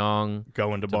Frankie de Jong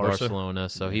Going to to Barca. Barcelona.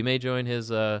 So he may join his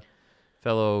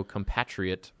fellow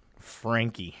compatriot.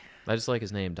 Frankie. I just like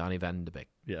his name, Donny van de Beek.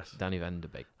 Yes. Donny van de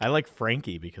Beek. I like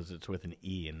Frankie because it's with an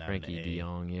E and not Frankie an A. de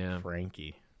Jong, yeah.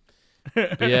 Frankie.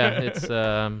 But yeah, it's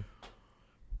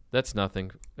that's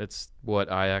nothing. It's what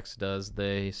Ajax does.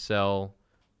 They sell,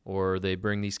 or they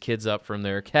bring these kids up from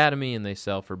their academy and they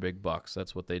sell for big bucks.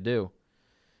 That's what they do.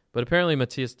 But apparently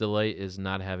Matthias de Ligt is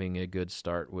not having a good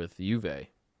start with Juve.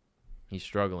 He's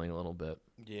struggling a little bit,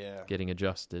 Yeah. getting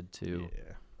adjusted to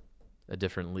Yeah. a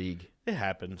different league. It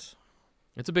happens.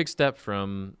 It's a big step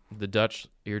from the Dutch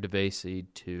Eredivisie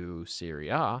to Serie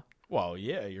A. Well,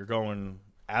 yeah, you're going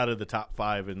out of the top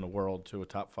 5 in the world to a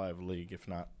top 5 league, if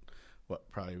not,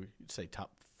 probably you'd say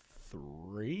top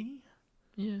 3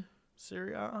 Yeah,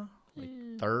 Serie A? Like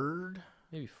third?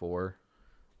 maybe 4.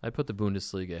 I put the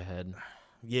Bundesliga ahead.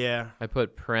 Yeah. I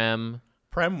put Prem,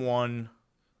 Prem 1,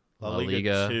 La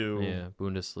Liga 2, yeah,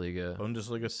 Bundesliga,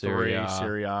 Bundesliga 3, Serie A.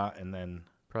 Serie A, and then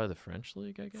probably the French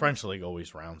league, I guess. French league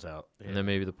always rounds out. Yeah. And then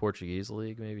maybe the Portuguese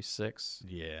league, maybe 6.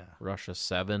 Yeah. Russia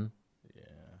 7. Yeah.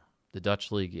 The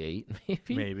Dutch league 8,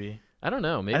 maybe. Maybe. I don't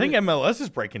know. Maybe I think MLS is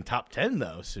breaking top 10,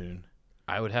 though, soon.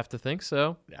 I would have to think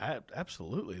so.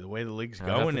 Absolutely. The way the league's I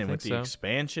would have going to and with think the so.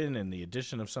 expansion and the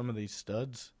addition of some of these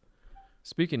studs.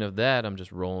 Speaking of that, I'm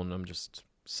just rolling. I'm just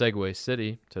Segway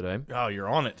City today. Oh, you're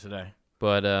on it today.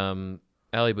 But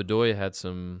Ali Bedoya had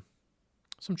some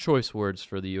choice words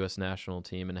for the U.S. national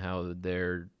team and how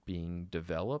they're being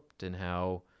developed and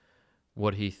how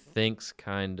what he thinks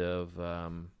kind of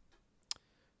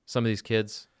some of these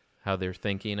kids, how they're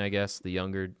thinking, I guess, the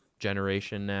younger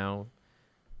generation now,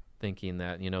 thinking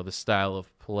that, the style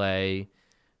of play,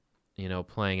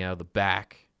 playing out of the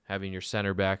back, having your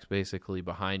center backs basically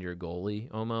behind your goalie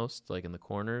almost, like in the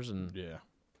corners. And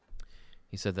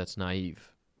he said that's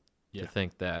naive to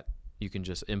think that you can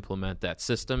just implement that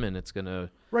system and it's going to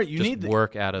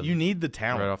work out of you need the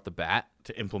talent right off the bat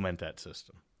to implement that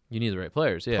system. You need the right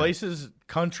players, yeah. Places,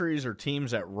 countries, or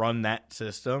teams that run that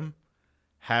system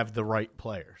have the right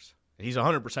players. He's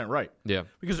 100% right. Yeah.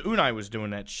 Because Unai was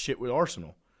doing that shit with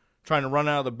Arsenal, trying to run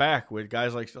out of the back with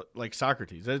guys like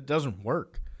Socrates. That doesn't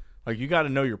work. Like, you got to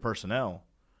know your personnel.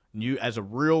 And you, as a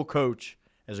real coach,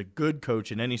 as a good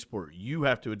coach in any sport, you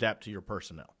have to adapt to your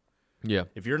personnel. Yeah.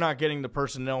 If you're not getting the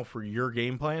personnel for your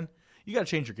game plan, you got to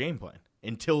change your game plan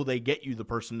until they get you the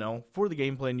personnel for the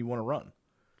game plan you want to run.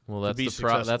 Well, that's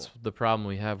the problem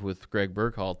we have with Greg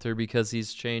Berhalter, because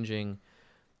he's changing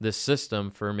this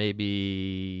system for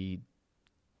maybe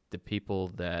the people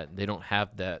that they don't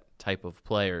have that type of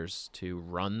players to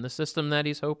run the system that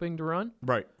he's hoping to run.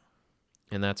 Right.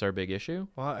 And that's our big issue.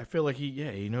 Well, I feel like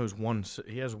he knows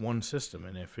he has one system,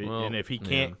 and if he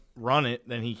can't run it,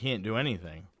 then he can't do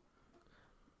anything.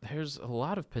 There's a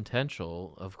lot of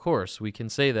potential. Of course, we can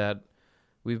say that.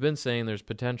 We've been saying there's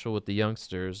potential with the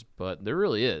youngsters, but there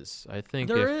really is. I think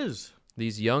there is.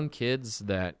 These young kids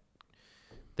that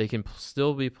they can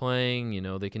still be playing,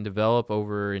 they can develop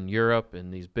over in Europe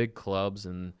and these big clubs,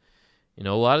 and a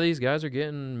lot of these guys are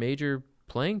getting major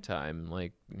playing time.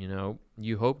 Like,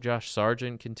 you hope Josh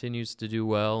Sargent continues to do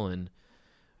well, and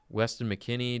Weston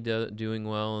McKennie doing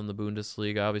well in the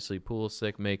Bundesliga. Obviously,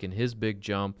 Pulisic making his big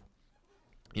jump.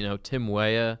 Tim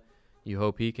Weah, you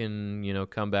hope he can,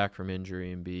 come back from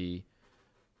injury and be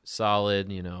solid.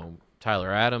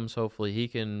 Tyler Adams, hopefully he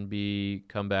can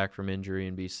come back from injury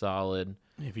and be solid.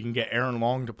 If you can get Aaron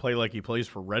Long to play like he plays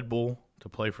for Red Bull, to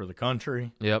play for the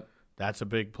country, yep, that's a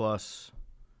big plus.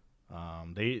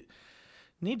 They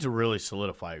need to really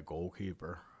solidify a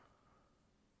goalkeeper.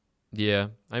 Yeah,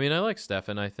 I mean, I like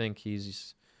Stefan. I think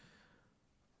he's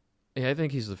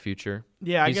the future.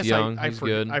 Yeah, he's I guess young. He's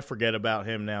good. I I forget about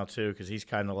him now too, because he's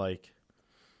kind of like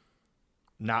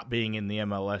not being in the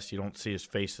MLS. You don't see his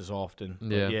face as often.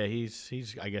 Yeah, but yeah,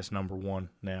 he's I guess number one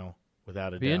now, without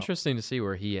a doubt. Be interesting to see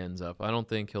where he ends up. I don't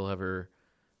think he'll ever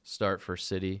start for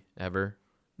City ever.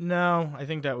 No, I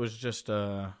think that was just.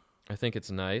 I think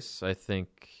it's nice. I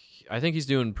think he's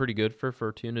doing pretty good for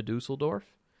Fortuna Dusseldorf,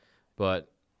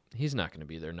 but he's not going to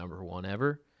be their number one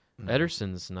ever. No.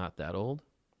 Ederson's not that old.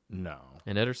 No.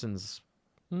 And Ederson's,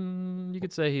 you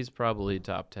could say he's probably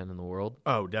top 10 in the world.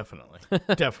 Oh, definitely.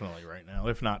 Definitely right now,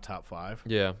 if not top 5.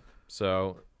 Yeah.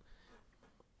 So,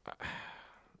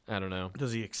 I don't know.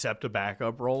 Does he accept a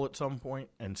backup role at some point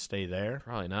and stay there?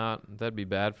 Probably not. That'd be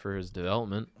bad for his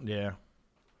development. Yeah.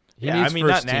 He needs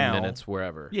first team minutes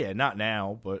wherever. Yeah, not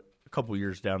now, but a couple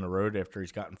years down the road after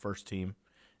he's gotten first team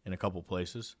in a couple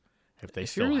places.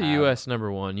 If you're the U.S.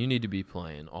 number one, you need to be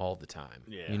playing all the time.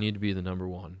 Yeah. You need to be the number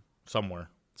one. Somewhere.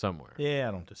 Yeah,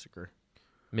 I don't disagree.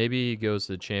 Maybe he goes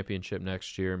to the championship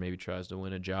next year, maybe tries to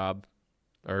win a job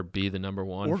or be the number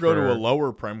one. Or go to a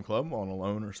lower Prem club on a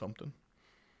loan or something.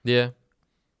 Yeah.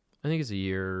 I think it's a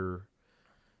year.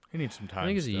 He needs some time. I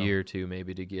think it's a year or two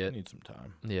maybe to get. He needs some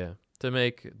time. Yeah. To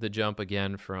make the jump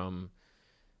again from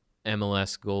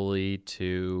MLS goalie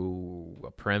to a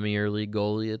Premier League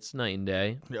goalie, it's night and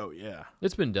day. Oh, yeah.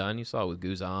 It's been done. You saw it with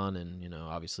Guzan, and,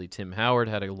 obviously Tim Howard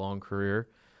had a long career.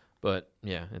 But,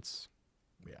 yeah, it's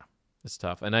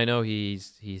tough. And I know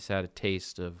he's had a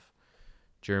taste of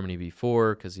Germany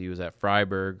before because he was at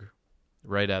Freiburg,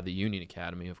 right out of the Union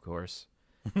Academy, of course.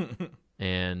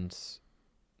 And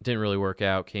didn't really work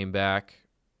out, came back,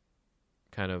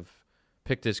 kind of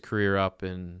picked his career up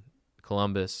in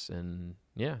Columbus, and,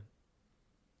 yeah.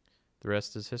 The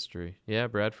rest is history. Yeah,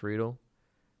 Brad Friedel.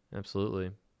 Absolutely.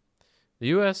 The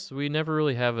U.S., we never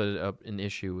really have an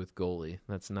issue with goalie.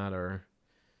 That's not an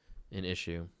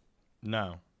issue.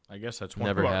 No. I guess that's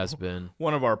never has been.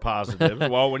 One of our positives.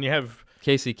 Well, when you have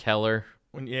Casey Keller.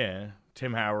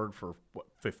 Tim Howard for,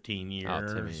 15 years.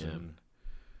 Oh, Timmy, yeah. And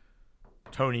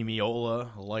Tony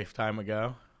Meola a lifetime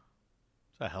ago.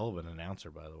 He's a hell of an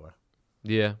announcer, by the way.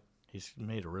 Yeah. He's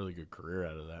made a really good career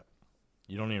out of that.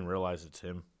 You don't even realize it's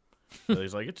him. So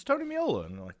he's like, it's Tony Meola.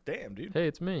 And I'm like, damn, dude. Hey,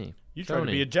 it's me. You tried to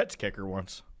be a Jets kicker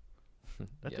once.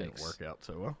 That Yikes. didn't work out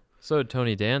so well. So did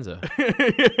Tony Danza.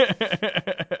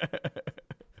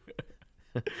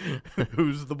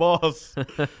 Who's the boss?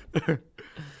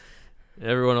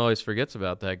 Everyone always forgets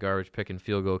about that garbage picking,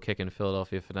 field goal kicking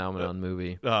Philadelphia Phenomenon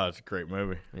movie. Oh, it's a great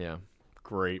movie. Yeah.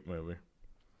 Great movie.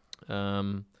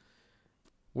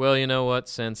 Well, you know what?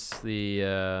 Since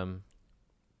the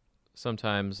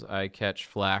sometimes I catch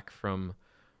flack from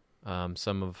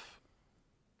some of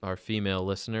our female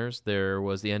listeners. There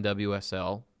was the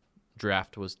NWSL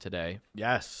draft was today.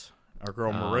 Yes. Our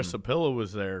girl Marissa Pillow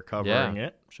was there covering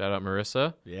it. Shout out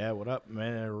Marissa. Yeah, what up,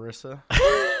 Marissa?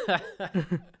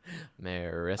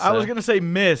 Marissa. I was gonna say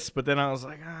Miss, but then I was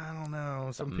like, I don't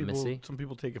know. Some Missy?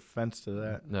 people take offense to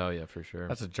that. No, yeah, for sure.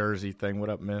 That's a Jersey thing. What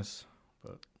up, Miss?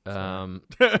 But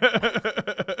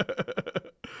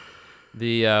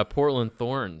the Portland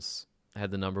Thorns had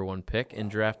the number 1 pick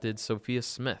and drafted Sophia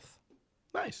Smith.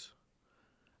 nice.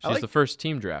 She's the first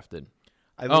team drafted.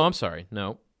 I'm sorry.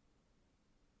 No.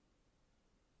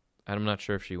 I'm not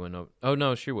sure if she went over. Oh,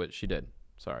 no, she would. She did.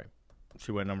 Sorry.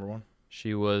 She went number 1.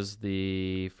 She was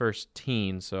the first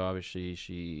teen, so obviously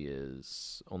she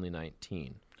is only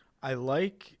 19. I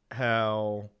like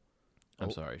how.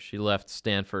 I'm sorry. She left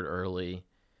Stanford early,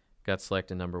 got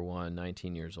selected number 1,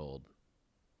 19 years old.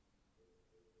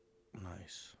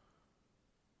 Nice.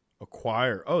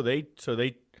 Acquire. Oh, they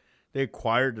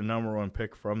acquired the number 1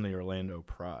 pick from the Orlando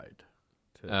Pride.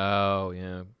 Oh,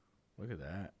 yeah. Look at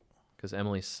that. Because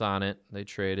Emily Sonnet, they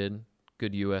traded.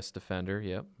 Good U.S. defender.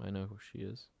 Yep, I know who she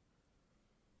is.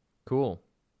 Cool.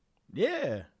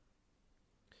 Yeah.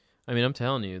 I mean, I'm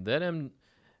telling you,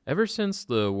 ever since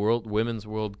the Women's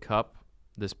World Cup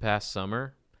this past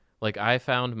summer, like I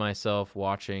found myself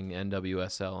watching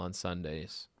NWSL on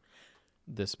Sundays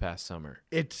this past summer.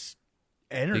 It's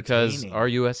entertaining. Because our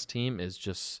U.S. team is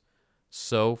just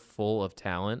so full of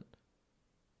talent.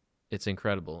 It's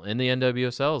incredible. And the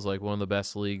NWSL is like one of the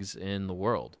best leagues in the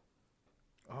world.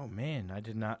 Oh, man, I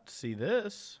did not see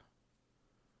this.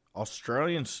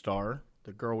 Australian star,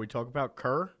 the girl we talk about,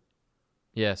 Kerr.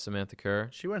 Yeah, Samantha Kerr.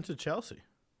 She went to Chelsea.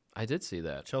 I did see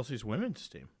that. Chelsea's women's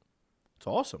team. It's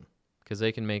awesome. Because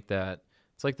they can make that.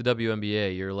 It's like the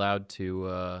WNBA. You're allowed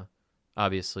to,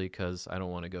 obviously, because I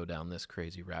don't want to go down this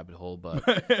crazy rabbit hole, but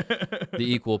the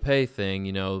equal pay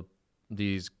thing,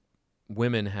 these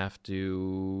women have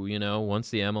to, once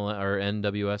the MLS or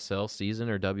NWSL season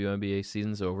or WNBA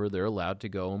season's over, they're allowed to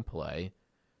go and play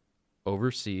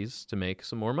overseas to make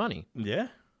some more money. Yeah.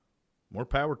 More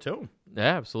power to them.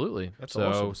 Yeah, absolutely. That's so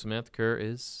awesome. Samantha Kerr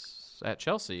is at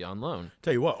Chelsea on loan.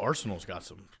 Tell you what, Arsenal's got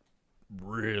some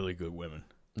really good women.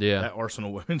 Yeah. That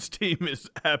Arsenal women's team is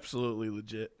absolutely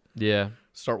legit. Yeah.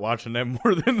 Start watching them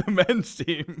more than the men's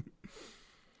team.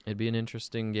 It'd be an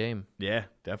interesting game. Yeah,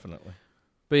 definitely.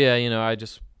 But yeah, I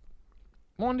just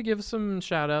wanted to give some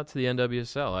shout out to the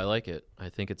NWSL. I like it. I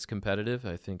think it's competitive.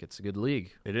 I think it's a good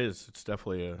league. It is. It's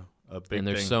definitely a big and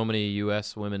there's thing. so many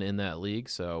U.S. women in that league,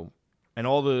 so.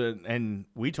 And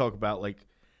we talk about, like,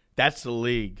 that's the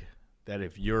league that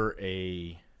if you're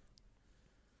a,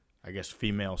 I guess,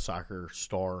 female soccer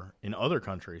star in other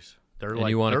countries, they're and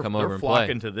you want to come over and play.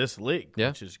 flocking to this league,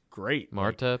 which is great.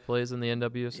 Marta plays in the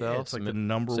NWSL. Yeah, it's like the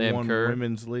number Sam 1 Kerr.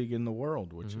 women's league in the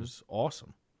world, which is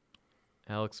awesome.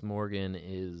 Alex Morgan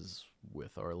is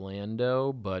with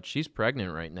Orlando, but she's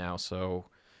pregnant right now, so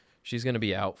she's going to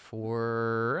be out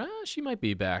for. She might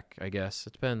be back, I guess.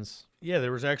 It depends. Yeah,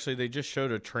 there was actually they just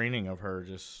showed a training of her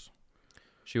just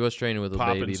She was training with a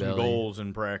popping baby some belly. goals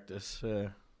in practice.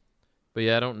 But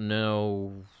yeah, I don't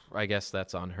know. I guess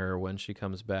that's on her when she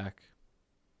comes back.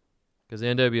 Because the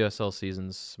NWSL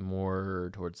season's more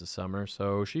towards the summer,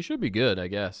 so she should be good, I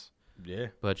guess. Yeah.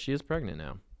 But she is pregnant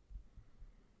now.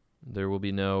 There will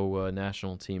be no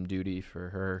national team duty for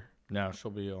her. Now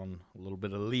she'll be on a little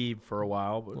bit of leave for a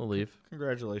while, but We'll leave.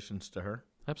 congratulations to her.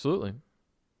 Absolutely.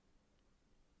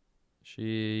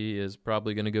 She is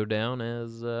probably going to go down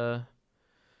as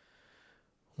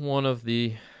one of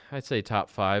the, I'd say, top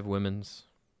 5 women's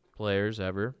players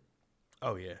ever.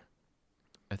 Oh, yeah.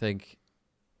 I think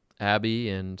Abby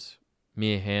and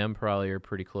Mia Hamm probably are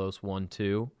pretty close, 1,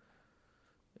 2.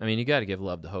 I mean, you got to give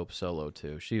love to Hope Solo,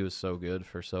 too. She was so good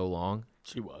for so long.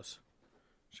 She was.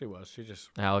 She just...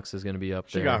 Alex is going to be up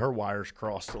there. She got her wires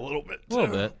crossed a little bit, A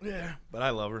little bit. Yeah, but I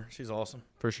love her. She's awesome.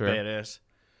 For sure. Badass.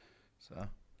 So,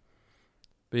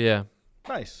 But yeah,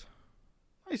 nice.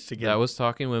 Nice to get... that was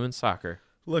Talking Women's Soccer.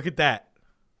 Look at that.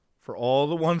 For all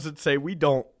the ones that say we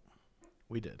don't,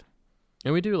 we did.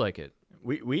 And we do like it.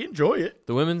 We enjoy it.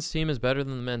 The women's team is better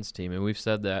than the men's team, and we've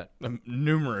said that.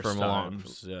 Numerous From a long-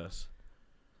 times, yes.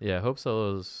 Yeah, Hope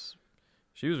Solo's,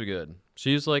 she was good.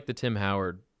 She was like the Tim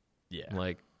Howard, Yeah.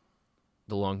 like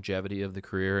the longevity of the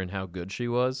career and how good she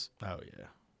was. Oh, yeah.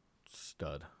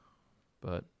 Stud.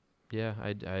 But yeah, I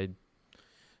We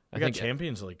got think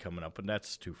Champions League coming up, but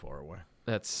that's too far away.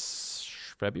 that's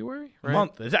February, right?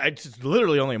 Month. It's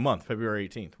literally only a month, February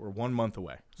 18th. We're 1 month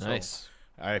away. So Nice.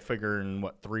 I figure in,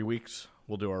 3 weeks,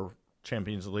 we'll do our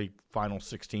Champions League Final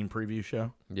 16 preview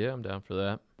show. Yeah, I'm down for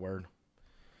that. Word.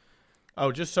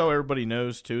 Oh, just so everybody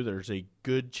knows, too, there's a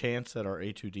good chance that our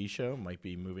A2D show might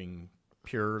be moving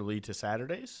purely to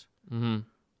Saturdays. Mm-hmm.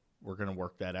 We're going to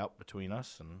work that out between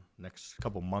us and next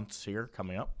couple months here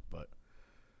coming up.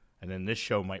 And then this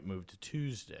show might move to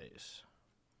Tuesdays.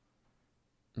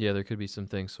 Yeah, there could be some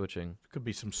things switching. Could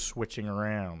be some switching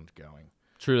around going.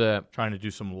 True that. Trying to do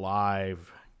some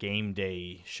live game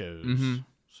day shows. Mm-hmm.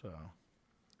 So,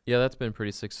 Yeah, that's been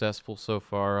pretty successful so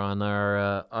far on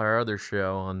our other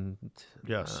show on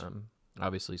yes.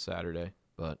 Obviously Saturday,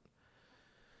 but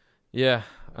yeah.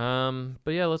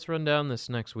 But yeah, let's run down this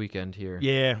next weekend here.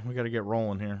 Yeah, we got to get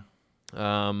rolling here.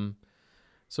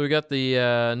 So we got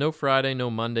the no Friday, no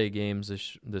Monday games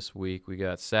this week. We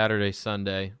got Saturday,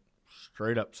 Sunday.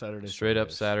 Straight up Saturday. Straight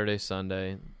up Sundays.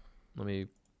 Saturday, Sunday.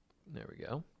 There we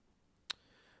go.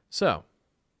 So,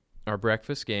 our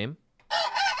breakfast game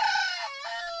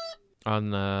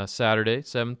on Saturday,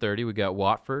 7:30. We got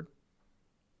Watford,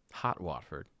 hot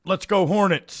Watford, Let's go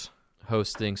Hornets.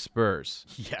 hosting Spurs.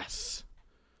 Yes.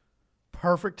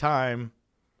 Perfect time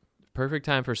Perfect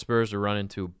time for Spurs to run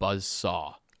into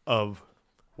buzzsaw. of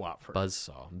Watford.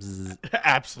 Buzzsaw. Bzz.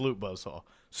 Absolute buzzsaw.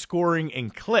 Scoring in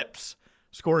clips.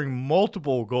 Scoring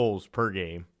multiple goals per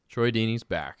game. Troy Deeney's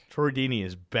back. Troy Deeney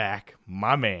is back.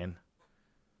 My man.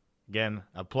 Again,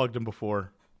 I've plugged him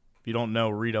before. If you don't know,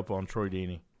 read up on Troy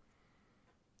Deeney.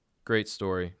 Great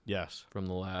story Yes. from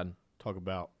the lad. Talk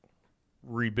about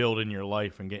rebuilding your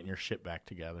life and getting your shit back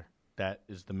together. That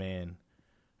is the man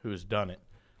who has done it.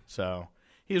 So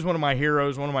he is one of my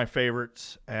heroes, one of my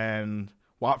favorites. And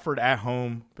Watford at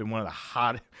home, been one of the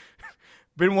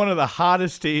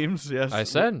hottest teams. Yes, I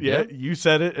said, yeah, yep. You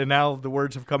said it, and now the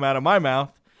words have come out of my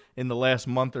mouth in the last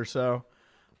month or so.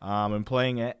 And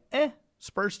playing at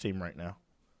Spurs team right now.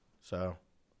 So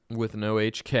With no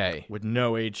HK. with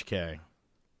no HK.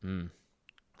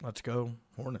 Let's go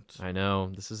Hornets. I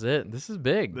know. This is it. This is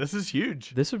big. This is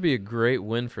huge. This would be a great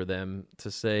win for them to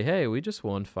say, hey, we just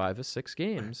won 5 of 6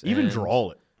 games. Even and-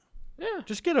 draw it. Yeah.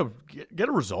 Just get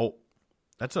a result.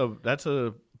 That's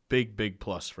a big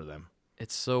plus for them.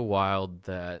 It's so wild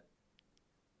that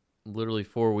literally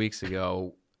 4 weeks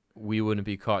ago, we wouldn't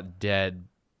be caught dead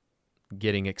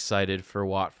getting excited for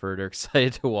Watford or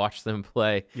excited to watch them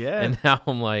play. Yeah. And now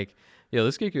I'm like, yo,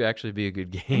 this could actually be a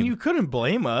good game. And you couldn't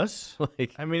blame us.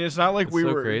 like, I mean, it's not like It's we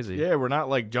so were crazy. Yeah, we're not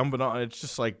like jumping on. It's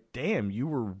just like, damn, you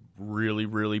were really,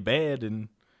 really bad, and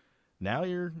now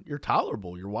you're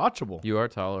tolerable. You're watchable. you are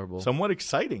tolerable. Somewhat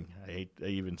exciting. I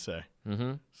even say.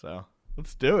 Mm-hmm. So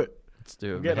let's do it. Let's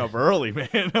do it. I'm getting man. up early, man.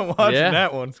 I'm watching Yeah.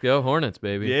 that one. Let's go Hornets,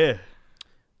 baby. Yeah.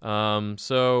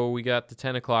 So we got the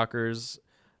 10 o'clockers.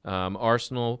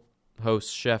 Arsenal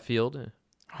hosts Sheffield. A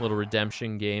little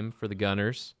redemption game for the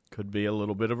Gunners. Could be a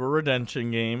little bit of a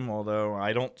redemption game, although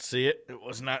I don't see it. It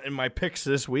was not in my picks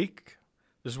this week.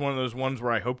 This is one of those ones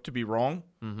where I hope to be wrong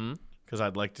because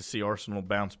I'd like to see Arsenal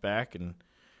bounce back. And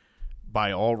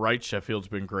by all rights, Sheffield's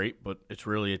been great, but it's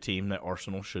really a team that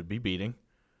Arsenal should be beating.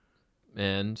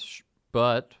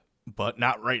 But But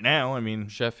not right now. I mean,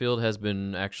 Sheffield has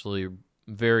been actually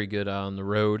very good on the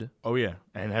road. oh yeah,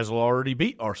 and has already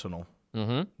beat Arsenal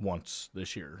Mm-hmm. once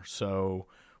this year. So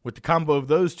with the combo of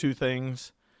those two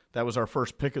things, that was our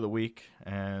first pick of the week,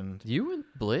 and You went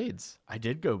Blades. I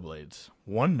did go Blades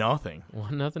 1-0.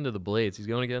 1-0 to the Blades. He's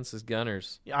going against his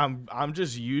Gunners. Yeah, I'm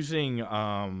just using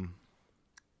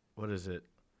what is it?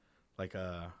 Like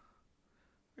I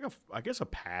guess a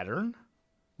pattern.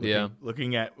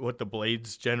 Looking at what the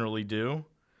Blades generally do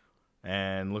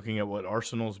and looking at what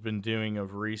Arsenal's been doing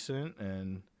of recent,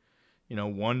 and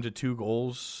 1 to 2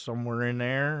 goals somewhere in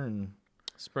there, and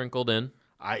Sprinkled in.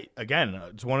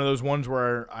 it's one of those ones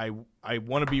where I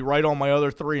want to be right on my other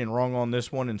 3 and wrong on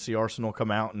this one, and see Arsenal come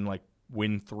out and like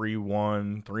win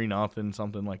 3-1, 3-0,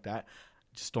 something like that.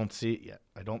 Just don't see it yet.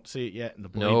 I don't see it yet. And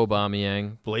the No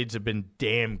Aubameyang. Blades have been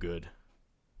damn good.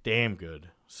 Damn good.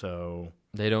 So,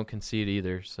 They don't concede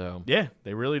either. So yeah,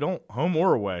 they really don't. Home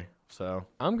or away. So,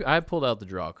 I pulled out the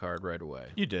draw card right away.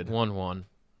 you did. 1-1.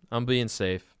 I'm being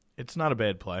safe. It's not a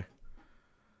bad play.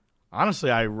 Honestly,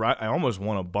 I almost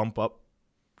want to bump up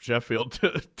Sheffield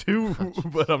to 2,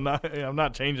 but I'm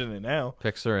not changing it now.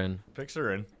 Picks are in. Picks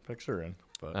are in.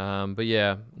 But But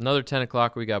yeah, another 10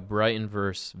 o'clock. We got Brighton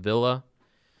versus Villa.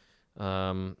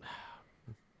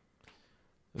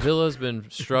 Villa's been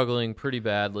struggling pretty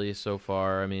badly so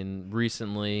far. I mean,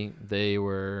 recently they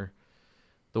were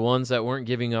the ones that weren't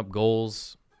giving up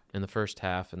goals in the first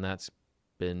half, and that's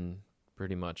been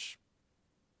pretty much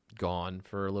gone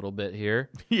for a little bit here.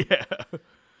 yeah.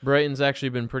 Brighton's actually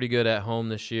been pretty good at home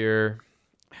this year.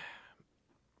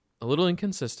 a little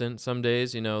inconsistent. Some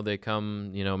days, they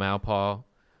come, Maupaw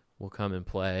will come and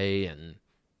play, and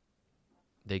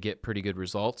they get pretty good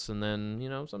results, and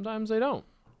then, sometimes they don't.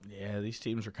 Yeah, these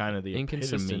teams are kind of the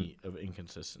epitome of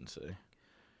inconsistency.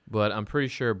 But I'm pretty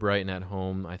sure Brighton at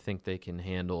home, I think they can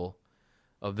handle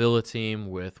a Villa team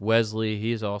with Wesley.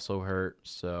 He's also hurt,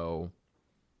 so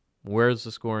where's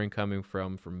the scoring coming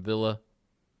from Villa?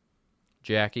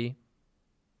 Jackie?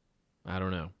 I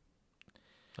don't know.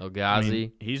 El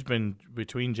Ghazi? He's been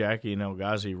between Jackie and El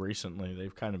Ghazi recently.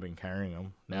 They've kind of been carrying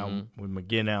him. Now, with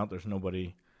McGinn out, there's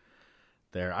nobody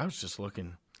there. I was just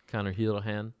looking. Connor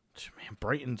Helahan. Man,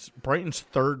 Brighton's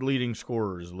third leading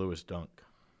scorer is Lewis Dunk.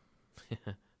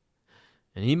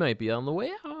 And he might be on the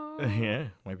way out. Yeah,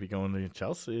 might be going to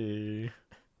Chelsea.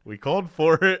 We called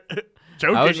for it.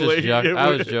 Jokingly.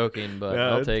 I was joking, but yeah,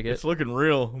 I'll take it. It's looking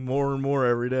real more and more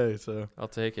every day. So I'll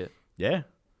take it. Yeah.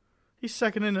 He's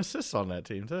second in assists on that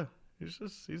team, too. He's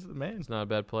the man. He's not a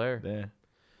bad player. Yeah.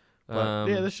 But,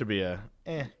 this should be a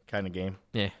kind of game.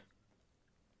 Yeah.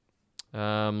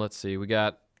 Let's see. We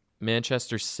got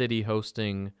Manchester City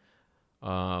hosting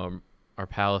our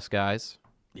Palace guys,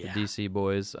 the DC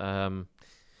boys.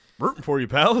 Rooting for you,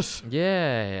 Palace.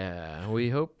 Yeah.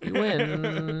 We hope you win,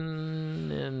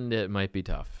 and it might be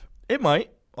tough. It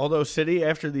might. Although City,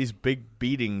 after these big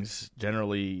beatings,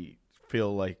 generally I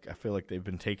feel like they've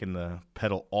been taking the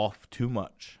pedal off too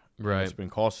much. Right. It's been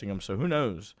costing them. So who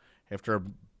knows? After a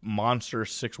monster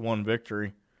 6-1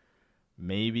 victory,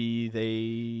 maybe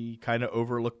they kind of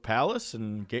overlook Palace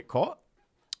and get caught.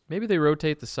 Maybe they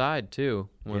rotate the side, too,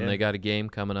 when they got a game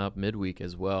coming up midweek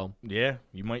as well. Yeah,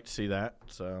 you might see that.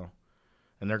 So,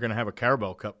 and they're going to have a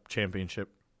Carabao Cup championship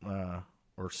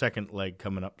or second leg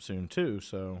coming up soon, too.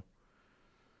 So,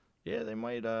 yeah, they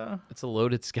might. It's a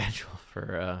loaded schedule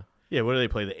for. Yeah, what do they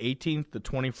play? The 18th, the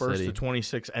 21st, City. the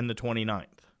 26th, and the 29th.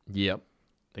 Yep.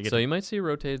 So you might see a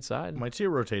rotated side. Might see a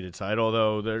rotated side,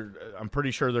 although I'm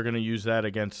pretty sure they're going to use that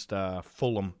against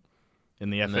Fulham in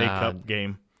the FA Cup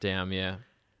game. Damn, yeah.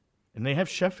 And they have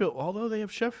Sheffield, although they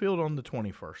have Sheffield on the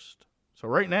 21st. So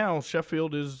right now,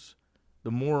 Sheffield is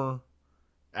the more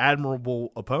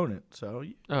admirable opponent. So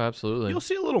absolutely. You'll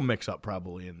see a little mix-up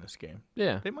probably in this game.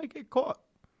 Yeah. They might get caught.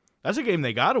 That's a game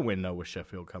they got to win, though, with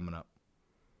Sheffield coming up.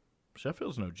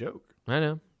 Sheffield's no joke. I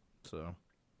know. So,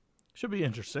 should be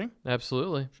interesting.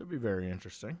 Absolutely. Should be very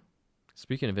interesting.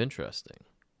 Speaking of interesting,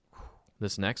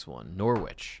 this next one,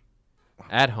 Norwich,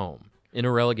 at home, in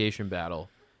a relegation battle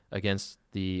against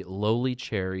the lowly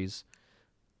Cherries.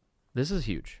 This is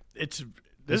huge. This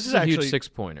is a actually huge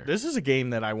 6-pointer. This is a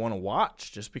game that I want to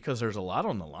watch just because there's a lot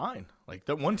on the line. Like,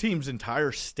 that one team's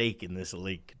entire stake in this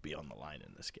league could be on the line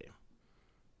in this game.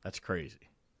 That's crazy.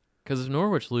 Because if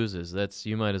Norwich loses,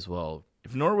 you might as well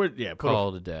if Norwich, call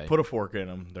it a day. Put a fork in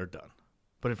them, they're done.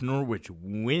 But if Norwich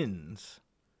wins,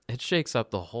 it shakes up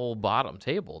the whole bottom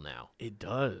table now. It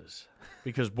does.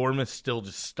 Because Bournemouth's still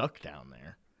just stuck down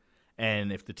there.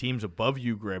 And if the teams above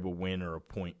you grab a win or a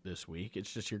point this week,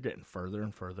 it's just you're getting further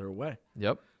and further away.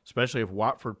 Yep. Especially if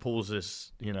Watford pulls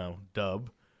this, dub.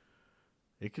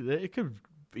 It could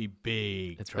be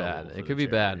big. It's trouble bad. for It could the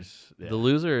be bad. Cherries. Yeah. The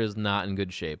loser is not in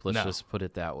good shape. Let's No. just put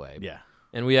it that way. Yeah.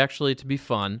 And we actually, to be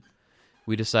fun,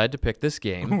 we decided to pick this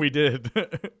game. We did.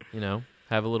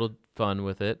 Have a little fun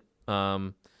with it.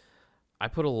 I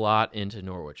put a lot into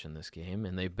Norwich in this game,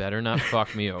 and they better not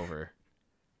fuck me over.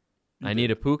 I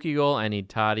need a Pookie goal. I need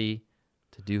Toddy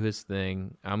to do his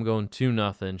thing. I'm going 2-0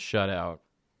 shutout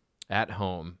at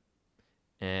home,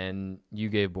 and you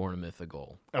gave Bournemouth a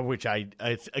goal. Which I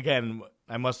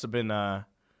must have been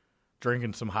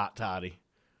drinking some hot toddy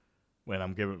when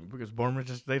I'm giving, because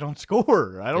Bournemouth they don't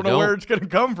score. I don't know where it's going to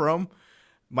come from.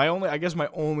 My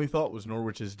only thought was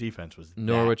Norwich's defense was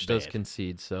Norwich that does bad.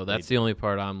 concede, so that's the only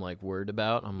part I'm like worried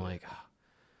about. I'm like,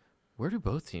 where do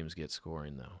both teams get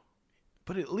scoring though?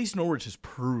 But at least Norwich has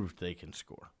proved they can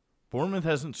score. Bournemouth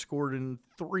hasn't scored in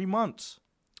 3 months.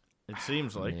 It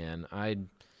seems like. Man,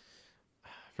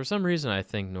 for some reason I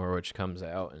think Norwich comes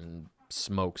out and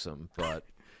smokes them, but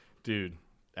dude,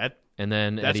 and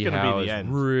then that's Eddie gonna Howe be the is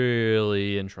end.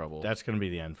 really in trouble. That's going to be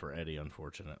the end for Eddie,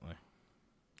 unfortunately.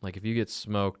 Like if you get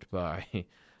smoked by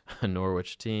a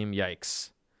Norwich team,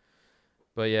 yikes.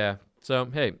 But yeah, so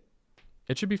hey,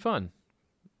 it should be fun.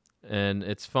 And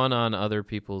it's fun on other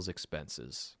people's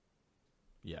expenses.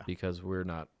 Yeah. Because we're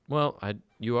not,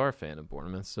 you are a fan of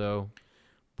Bournemouth, so.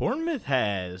 Bournemouth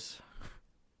has,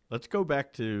 let's go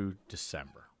back to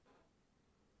December.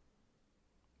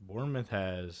 Bournemouth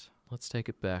has. Let's take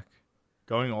it back.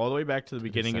 Going all the way back to the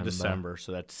beginning of December. December.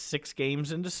 So that's 6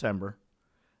 games in December.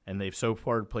 And they've so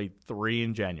far played 3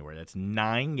 in January. That's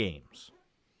 9 games.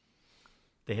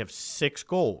 They have 6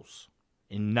 goals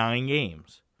in 9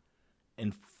 games.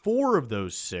 And 4 of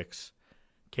those 6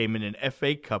 came in an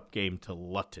FA Cup game to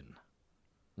Luton.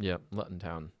 Yep, Luton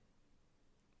Town.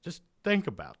 Just think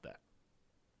about that.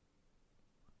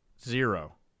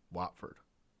 0, Watford.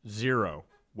 0,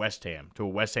 West Ham, to a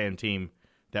West Ham team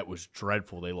that was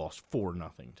dreadful. They lost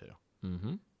 4-0 to.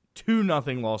 Mm-hmm.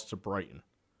 2-0 loss to Brighton.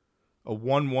 A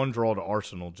 1-1 draw to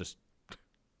Arsenal. Just,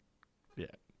 yeah.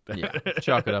 Yeah,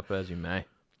 chalk it up as you may.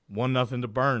 1-0 to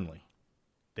Burnley.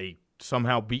 They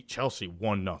somehow beat Chelsea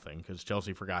 1-0 because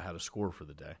Chelsea forgot how to score for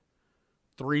the day.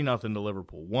 3-0 to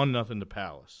Liverpool. 1-0 to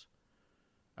Palace.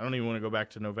 I don't even want to go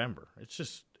back to November.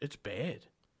 It's bad.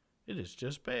 It is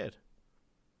just bad.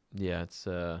 Yeah, it's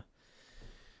I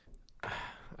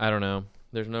don't know.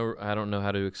 I don't know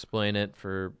how to explain it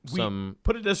for some.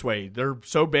 Put it this way: they're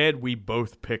so bad. We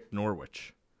both picked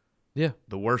Norwich. Yeah,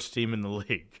 the worst team in the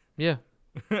league. Yeah,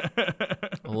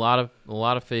 a lot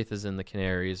of faith is in the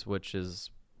Canaries, which is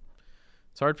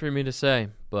it's hard for me to say,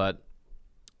 but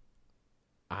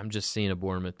I'm just seeing a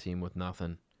Bournemouth team with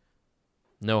nothing,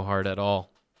 no heart at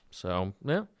all. So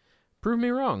yeah, prove me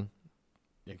wrong.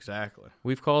 Exactly.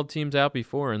 We've called teams out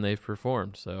before and they've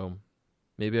performed, so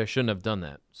maybe I shouldn't have done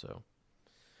that. So,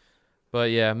 but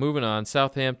yeah, moving on.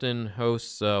 Southampton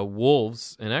hosts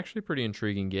Wolves, an actually pretty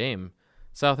intriguing game.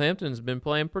 Southampton's been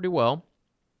playing pretty well,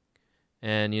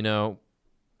 and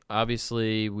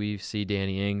obviously we see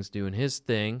Danny Ings doing his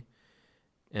thing,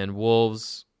 and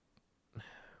Wolves,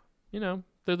 they're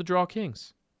the draw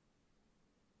kings.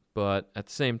 But at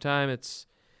the same time,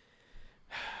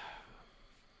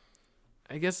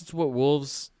 I guess it's what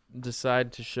Wolves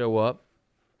decide to show up.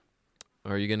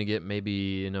 Are you going to get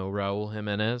maybe, Raul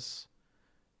Jimenez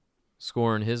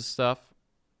scoring his stuff?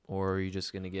 Or are you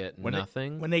just going to get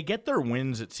nothing? When they get their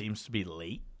wins, it seems to be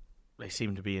late. They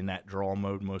seem to be in that draw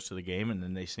mode most of the game, and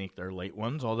then they sneak their late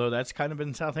ones, although that's kind of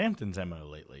been Southampton's MO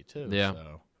lately, too. Yeah.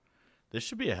 So this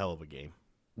should be a hell of a game.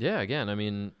 Yeah,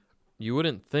 again, you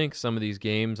wouldn't think some of these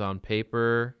games on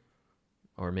paper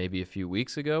or maybe a few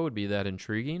weeks ago would be that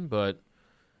intriguing, but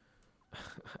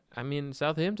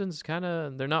Southampton's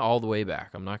they're not all the way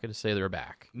back. I'm not going to say they're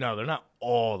back. No, they're not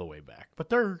all the way back, but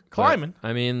they're climbing.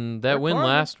 But, that win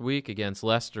last week against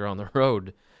Leicester on the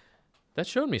road, that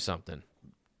showed me something.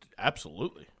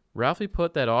 Absolutely. Ralphie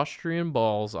put that Austrian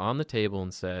balls on the table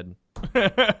and said,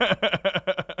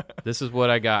 this is what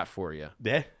I got for you.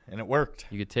 Yeah, and it worked.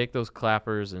 You could take those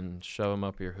clappers and shove them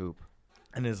up your hoop.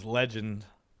 And his legend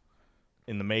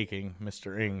in the making,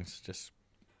 Mr. Ings, just...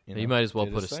 You might as well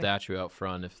put a statue out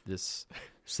front if this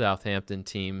Southampton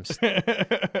team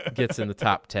gets in the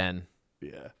top 10.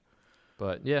 Yeah.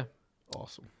 But, yeah.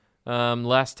 Awesome.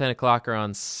 Last 10 o'clocker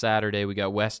on Saturday, we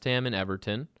got West Ham and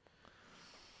Everton.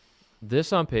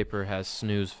 This on paper has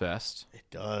snooze fest. It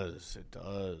does.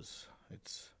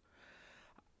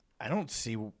 I don't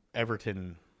see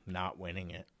Everton not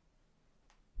winning it.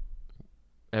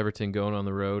 Everton going on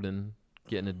the road and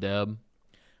getting a dub.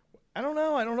 I don't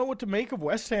know. I don't know what to make of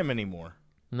West Ham anymore.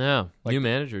 No. New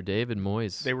manager, David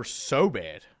Moyes. They were so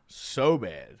bad. So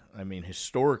bad.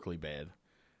 Historically bad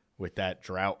with that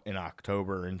drought in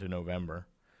October into November.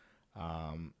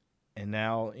 And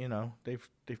now, they've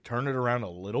turned it around a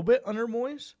little bit under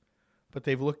Moyes, but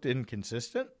they've looked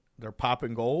inconsistent. They're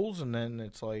popping goals, and then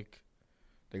it's like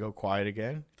they go quiet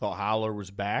again. Thought Haller was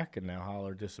back, and now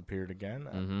Haller disappeared again.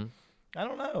 Mm-hmm. I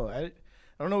don't know.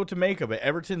 I don't know what to make of it.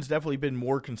 Everton's definitely been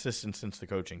more consistent since the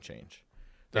coaching change.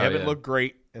 They haven't looked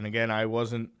great. And again, I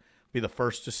wasn't be the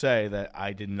first to say that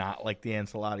I did not like the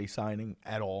Ancelotti signing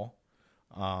at all.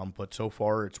 But so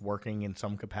far it's working in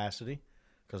some capacity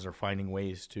because they're finding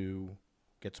ways to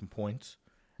get some points.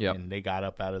 Yep. And they got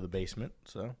up out of the basement.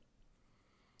 So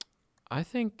I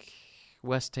think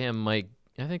West Ham I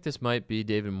think this might be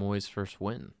David Moyes' first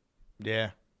win.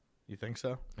 Yeah. You think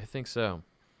so? I think so.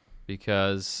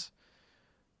 Because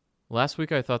last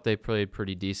week I thought they played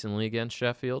pretty decently against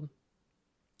Sheffield.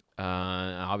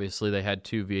 Obviously they had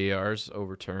 2 VARs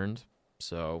overturned,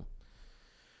 so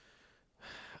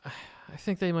I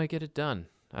think they might get it done.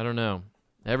 I don't know.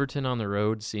 Everton on the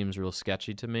road seems real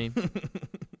sketchy to me.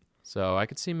 So I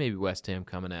could see maybe West Ham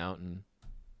coming out and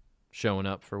showing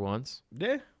up for once.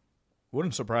 Yeah.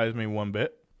 Wouldn't surprise me one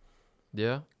bit.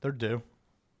 Yeah. They're due.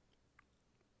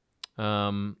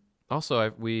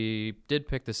 Also, we did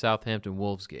pick the Southampton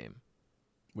Wolves game.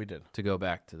 We did. To go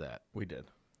back to that. We did.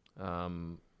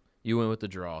 You went with the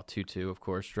draw, 2-2, of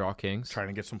course, draw kings. Trying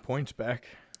to get some points back.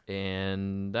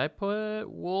 And I put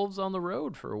Wolves on the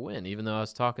road for a win, even though I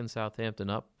was talking Southampton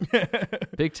up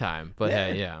big time. But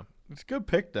hey, yeah. It's a good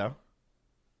pick, though.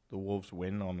 The Wolves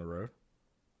win on the road.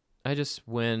 I just,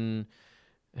 when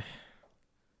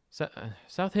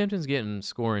Southampton's getting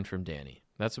scoring from Danny.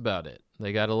 That's about it.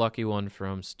 They got a lucky one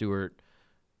from Stuart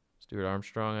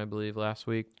Armstrong, I believe, last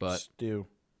week. But Stu.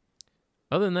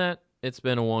 Other than that, it's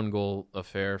been a 1-goal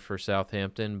affair for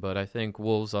Southampton. But I think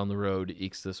Wolves on the road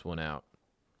ekes this one out.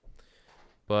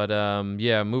 But,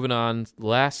 moving on.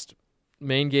 Last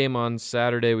main game on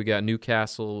Saturday, we got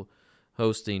Newcastle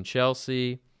hosting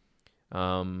Chelsea.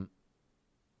 As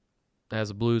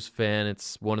a Blues fan,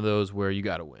 it's one of those where you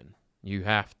got to win. You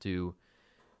have to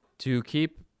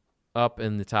keep up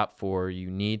in the top 4.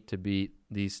 You need to beat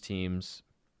these teams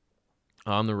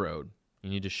on the road. You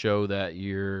need to show that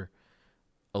you're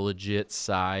a legit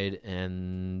side,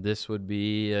 and this would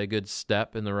be a good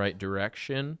step in the right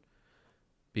direction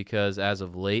because as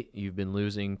of late, you've been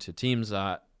losing to teams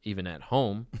even at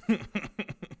home.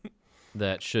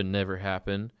 That should never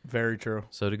happen. Very true.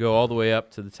 So to go all the way up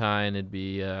to the Tyne, it'd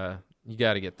be you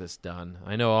got to get this done.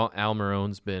 I know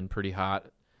Almiron's been pretty hot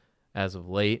as of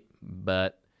late,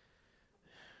 but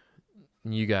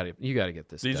you got to get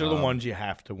this. These dub. are the ones you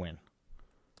have to win.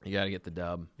 You got to get the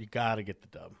dub. You got to get the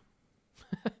dub.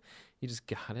 You just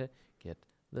got to get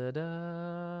the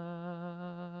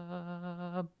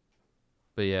dub.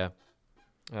 But yeah,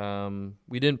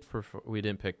 we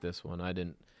didn't pick this one. I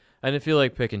didn't feel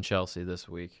like picking Chelsea this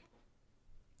week.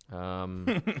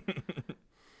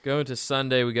 Going to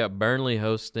Sunday, we got Burnley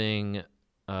hosting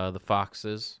the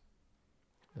Foxes.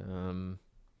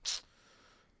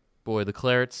 Boy, the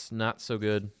Clarets, not so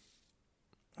good.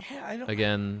 Yeah, I don't.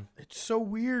 Again, it's so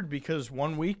weird because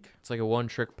one week it's like a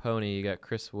one-trick pony. You got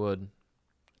Chris Wood.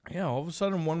 Yeah, all of a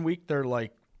sudden one week they're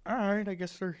like, all right, I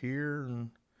guess they're here, and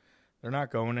they're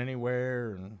not going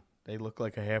anywhere, and they look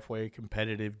like a halfway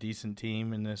competitive, decent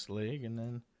team in this league, and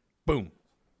then, boom,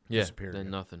 disappear. Then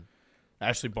nothing.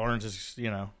 Ashley Barnes is,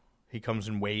 he comes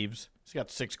in waves. He's got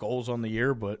 6 goals on the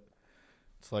year, but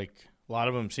it's like a lot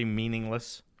of them seem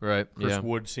meaningless. Right. Chris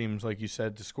Wood seems, like you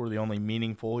said, to score the only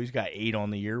meaningful. He's got 8 on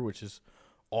the year, which is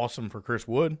awesome for Chris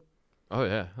Wood. Oh,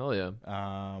 yeah. Hell yeah.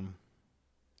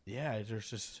 Yeah,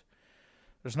 there's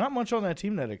not much on that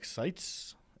team that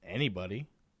excites anybody.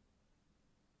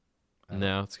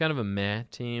 No, it's kind of a meh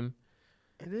team.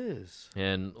 It is.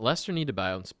 And Leicester need to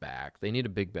bounce back. They need a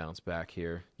big bounce back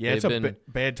here. Yeah, it's a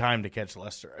bad time to catch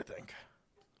Leicester, I think.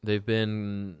 They've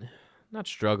been not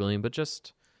struggling, but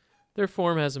just their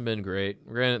form hasn't been great.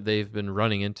 Granted, they've been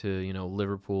running into,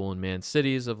 Liverpool and Man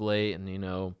Cities of late, and,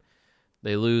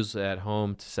 they lose at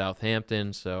home to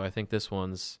Southampton. So I think this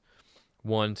one's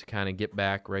one to kind of get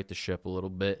back, right the ship a little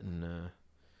bit, and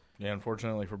yeah,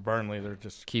 unfortunately for Burnley, they're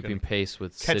just keeping pace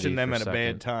with catching City them for at second. a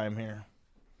bad time here.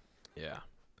 Yeah.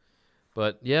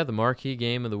 But, yeah, the marquee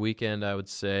game of the weekend, I would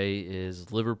say,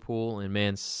 is Liverpool and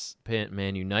Man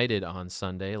United on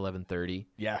Sunday, 11:30.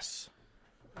 Yes.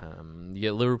 You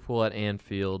get Liverpool at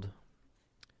Anfield.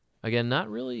 Again, not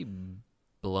really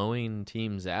blowing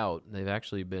teams out. They've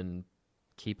actually been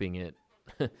keeping it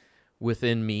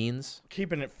within means.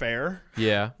 Keeping it fair.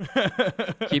 Yeah.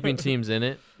 Keeping teams in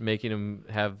it, making them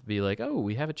be like, oh,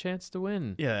 we have a chance to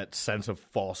win. Yeah, that sense of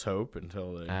false hope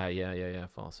until they... Yeah.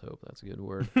 False hope. That's a good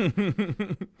word.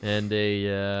 And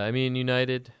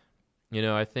United,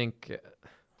 I think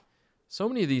so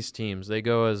many of these teams, they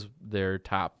go as their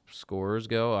top scorers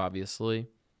go, obviously.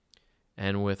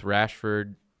 And with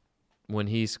Rashford, when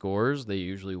he scores, they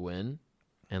usually win.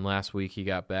 And last week he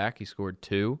got back. He scored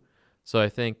 2. So I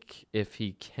think if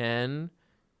he can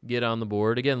get on the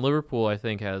board, again, Liverpool I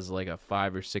think has like a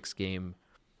 5 or 6 game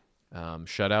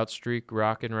shutout streak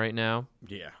rocking right now.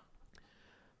 Yeah.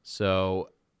 So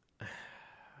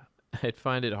I'd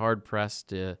find it hard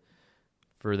pressed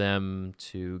for them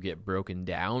to get broken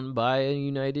down by a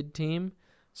United team.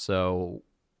 So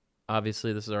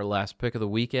obviously this is our last pick of the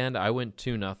weekend. I went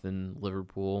 2-0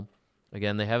 Liverpool.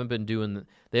 Again, they haven't been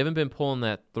pulling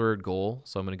that third goal,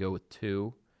 so I'm going to go with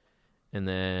 2. And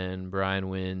then Brian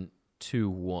went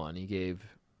 2-1. He gave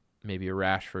maybe a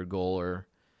Rashford goal or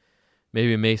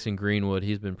maybe a Mason Greenwood.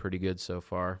 He's been pretty good so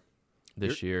far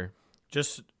this year.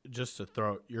 Just to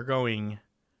throw, you're going,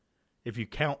 if you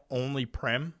count only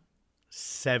Prem,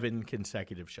 7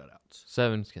 consecutive shutouts.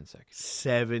 7 consecutive.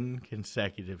 7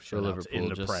 consecutive for shutouts Liverpool, in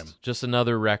the Prem. Just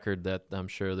another record that I'm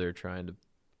sure they're trying to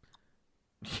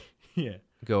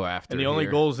go after. And the only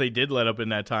goals they did let up in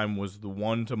that time was the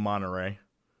 1 to Monterrey,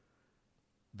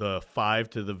 the 5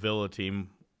 to the Villa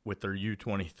team with their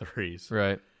U23s.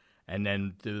 Right. And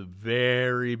then the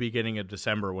very beginning of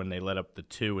December when they let up the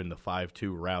 2 in the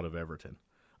 5-2 rout of Everton.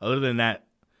 Other than that,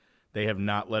 they have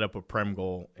not let up a Prem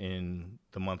goal in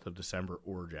the month of December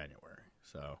or January.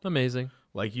 So Amazing.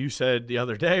 like you said the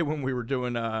other day when we were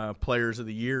doing players of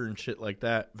the year and shit like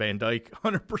that, Van Dijk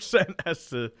 100% has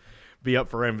to be up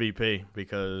for MVP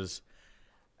because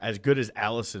as good as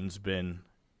Allison's been,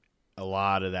 a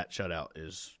lot of that shutout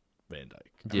is Van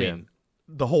Dijk. I mean,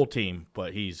 the whole team,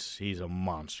 but he's a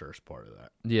monstrous part of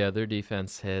that. Yeah, their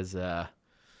defense has, no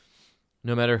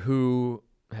matter who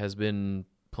has been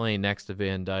playing next to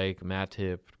Van Dijk,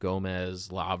 Matip, Gomez,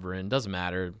 Lovren, doesn't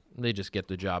matter. They just get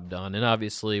the job done. And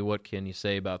obviously, what can you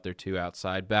say about their two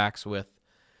outside backs with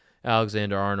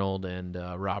Alexander-Arnold and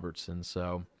Robertson?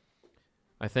 So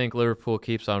I think Liverpool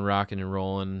keeps on rocking and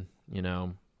rolling,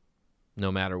 no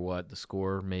matter what the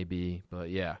score may be. But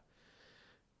yeah,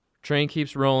 train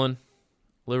keeps rolling.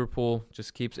 Liverpool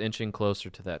just keeps inching closer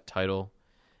to that title.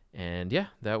 And yeah,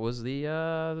 that was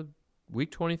the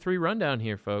Week 23 rundown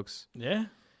here, folks. Yeah,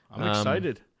 I'm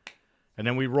excited. And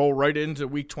then we roll right into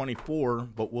Week 24,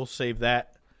 but we'll save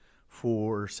that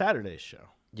for Saturday's show.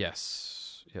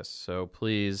 Yes. So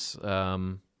please,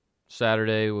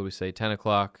 Saturday, what do we say, 10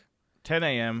 o'clock? 10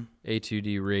 a.m.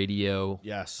 A2D Radio.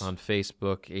 Yes. On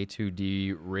Facebook,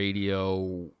 A2D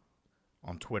Radio.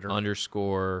 On Twitter.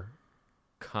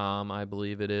 _com, I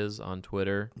believe it is, on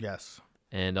Twitter. Yes.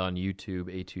 And on YouTube,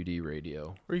 A2D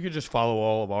Radio. Or you could just follow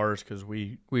all of ours because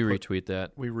we retweet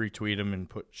that. We retweet them and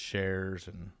put shares.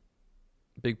 And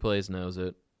Big Plays knows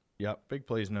it. Yep, Big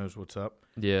Plays knows what's up.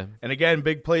 Yeah. And again,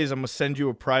 Big Plays, I'm going to send you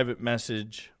a private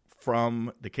message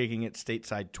from the Kicking It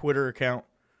Stateside Twitter account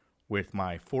with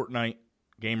my Fortnite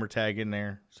gamer tag in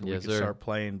there so we can start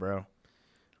playing, bro.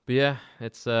 But yeah,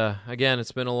 it's again,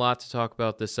 it's been a lot to talk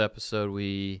about this episode.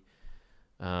 We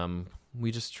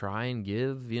just try and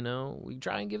give,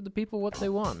 the people what they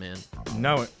want, man.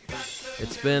 Know it.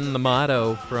 It's been the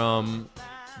motto from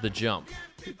the jump.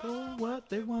 People what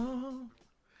they want.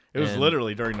 It was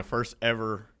literally during the first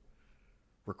ever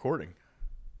recording.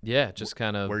 Yeah, just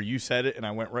kind of where you said it and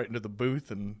I went right into the booth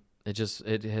and it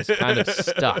has kind of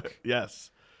stuck. Yes.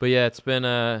 But yeah, it's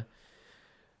been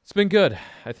good.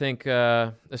 I think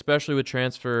especially with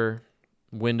transfer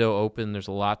window open, there's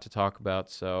a lot to talk about,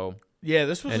 so yeah,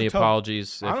 this was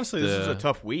apologies. Honestly, this was a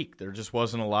tough week. There just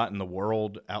wasn't a lot in the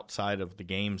world outside of the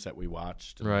games that we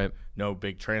watched. Right. No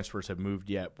big transfers have moved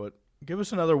yet, but give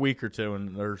us another week or two,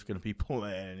 and there's going to be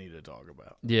plenty to talk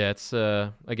about. Yeah, it's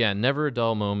again never a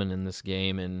dull moment in this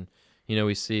game, and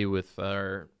we see with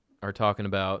our talking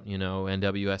about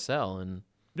NWSL and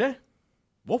yeah,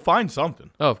 we'll find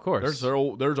something. Oh, of course.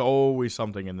 There's always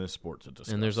something in this sport to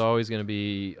discuss, and there's always going to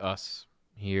be us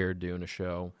here doing a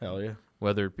show. Hell yeah.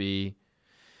 Whether it be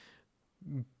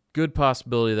good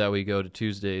possibility that we go to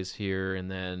Tuesdays here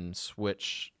and then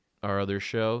switch our other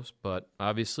shows, but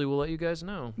obviously we'll let you guys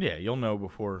know. Yeah, you'll know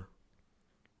before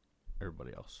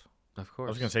everybody else. Of course.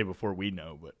 I was going to say before we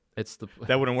know, but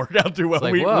that wouldn't work out too well.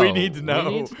 Like, we need to know.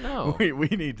 We need to know. we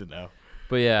need to know.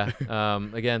 But yeah,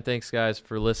 again, thanks guys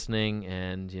for listening,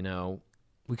 and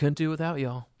we couldn't do it without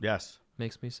y'all. Yes.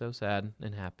 Makes me so sad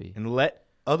and happy. And let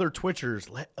other Twitchers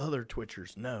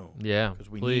know. Yeah, because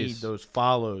we need those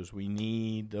follows. We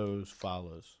need those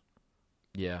follows.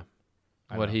 Yeah,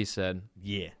 what he said.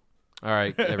 Yeah. All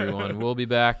right, everyone. We'll be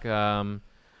back on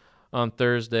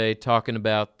Thursday talking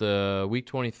about the Week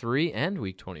 23 and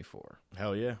Week 24.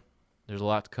 Hell yeah. There's a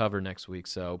lot to cover next week,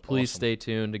 so please stay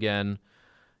tuned. Again,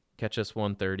 catch us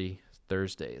 1:30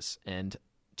 Thursdays and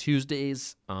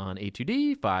Tuesdays on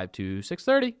A2D 5 to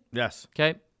 6:30. Yes.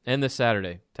 Okay, and this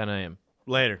Saturday 10 a.m.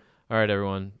 Later. All right,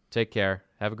 everyone. Take care.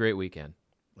 Have a great weekend.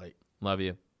 Late. Love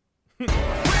you.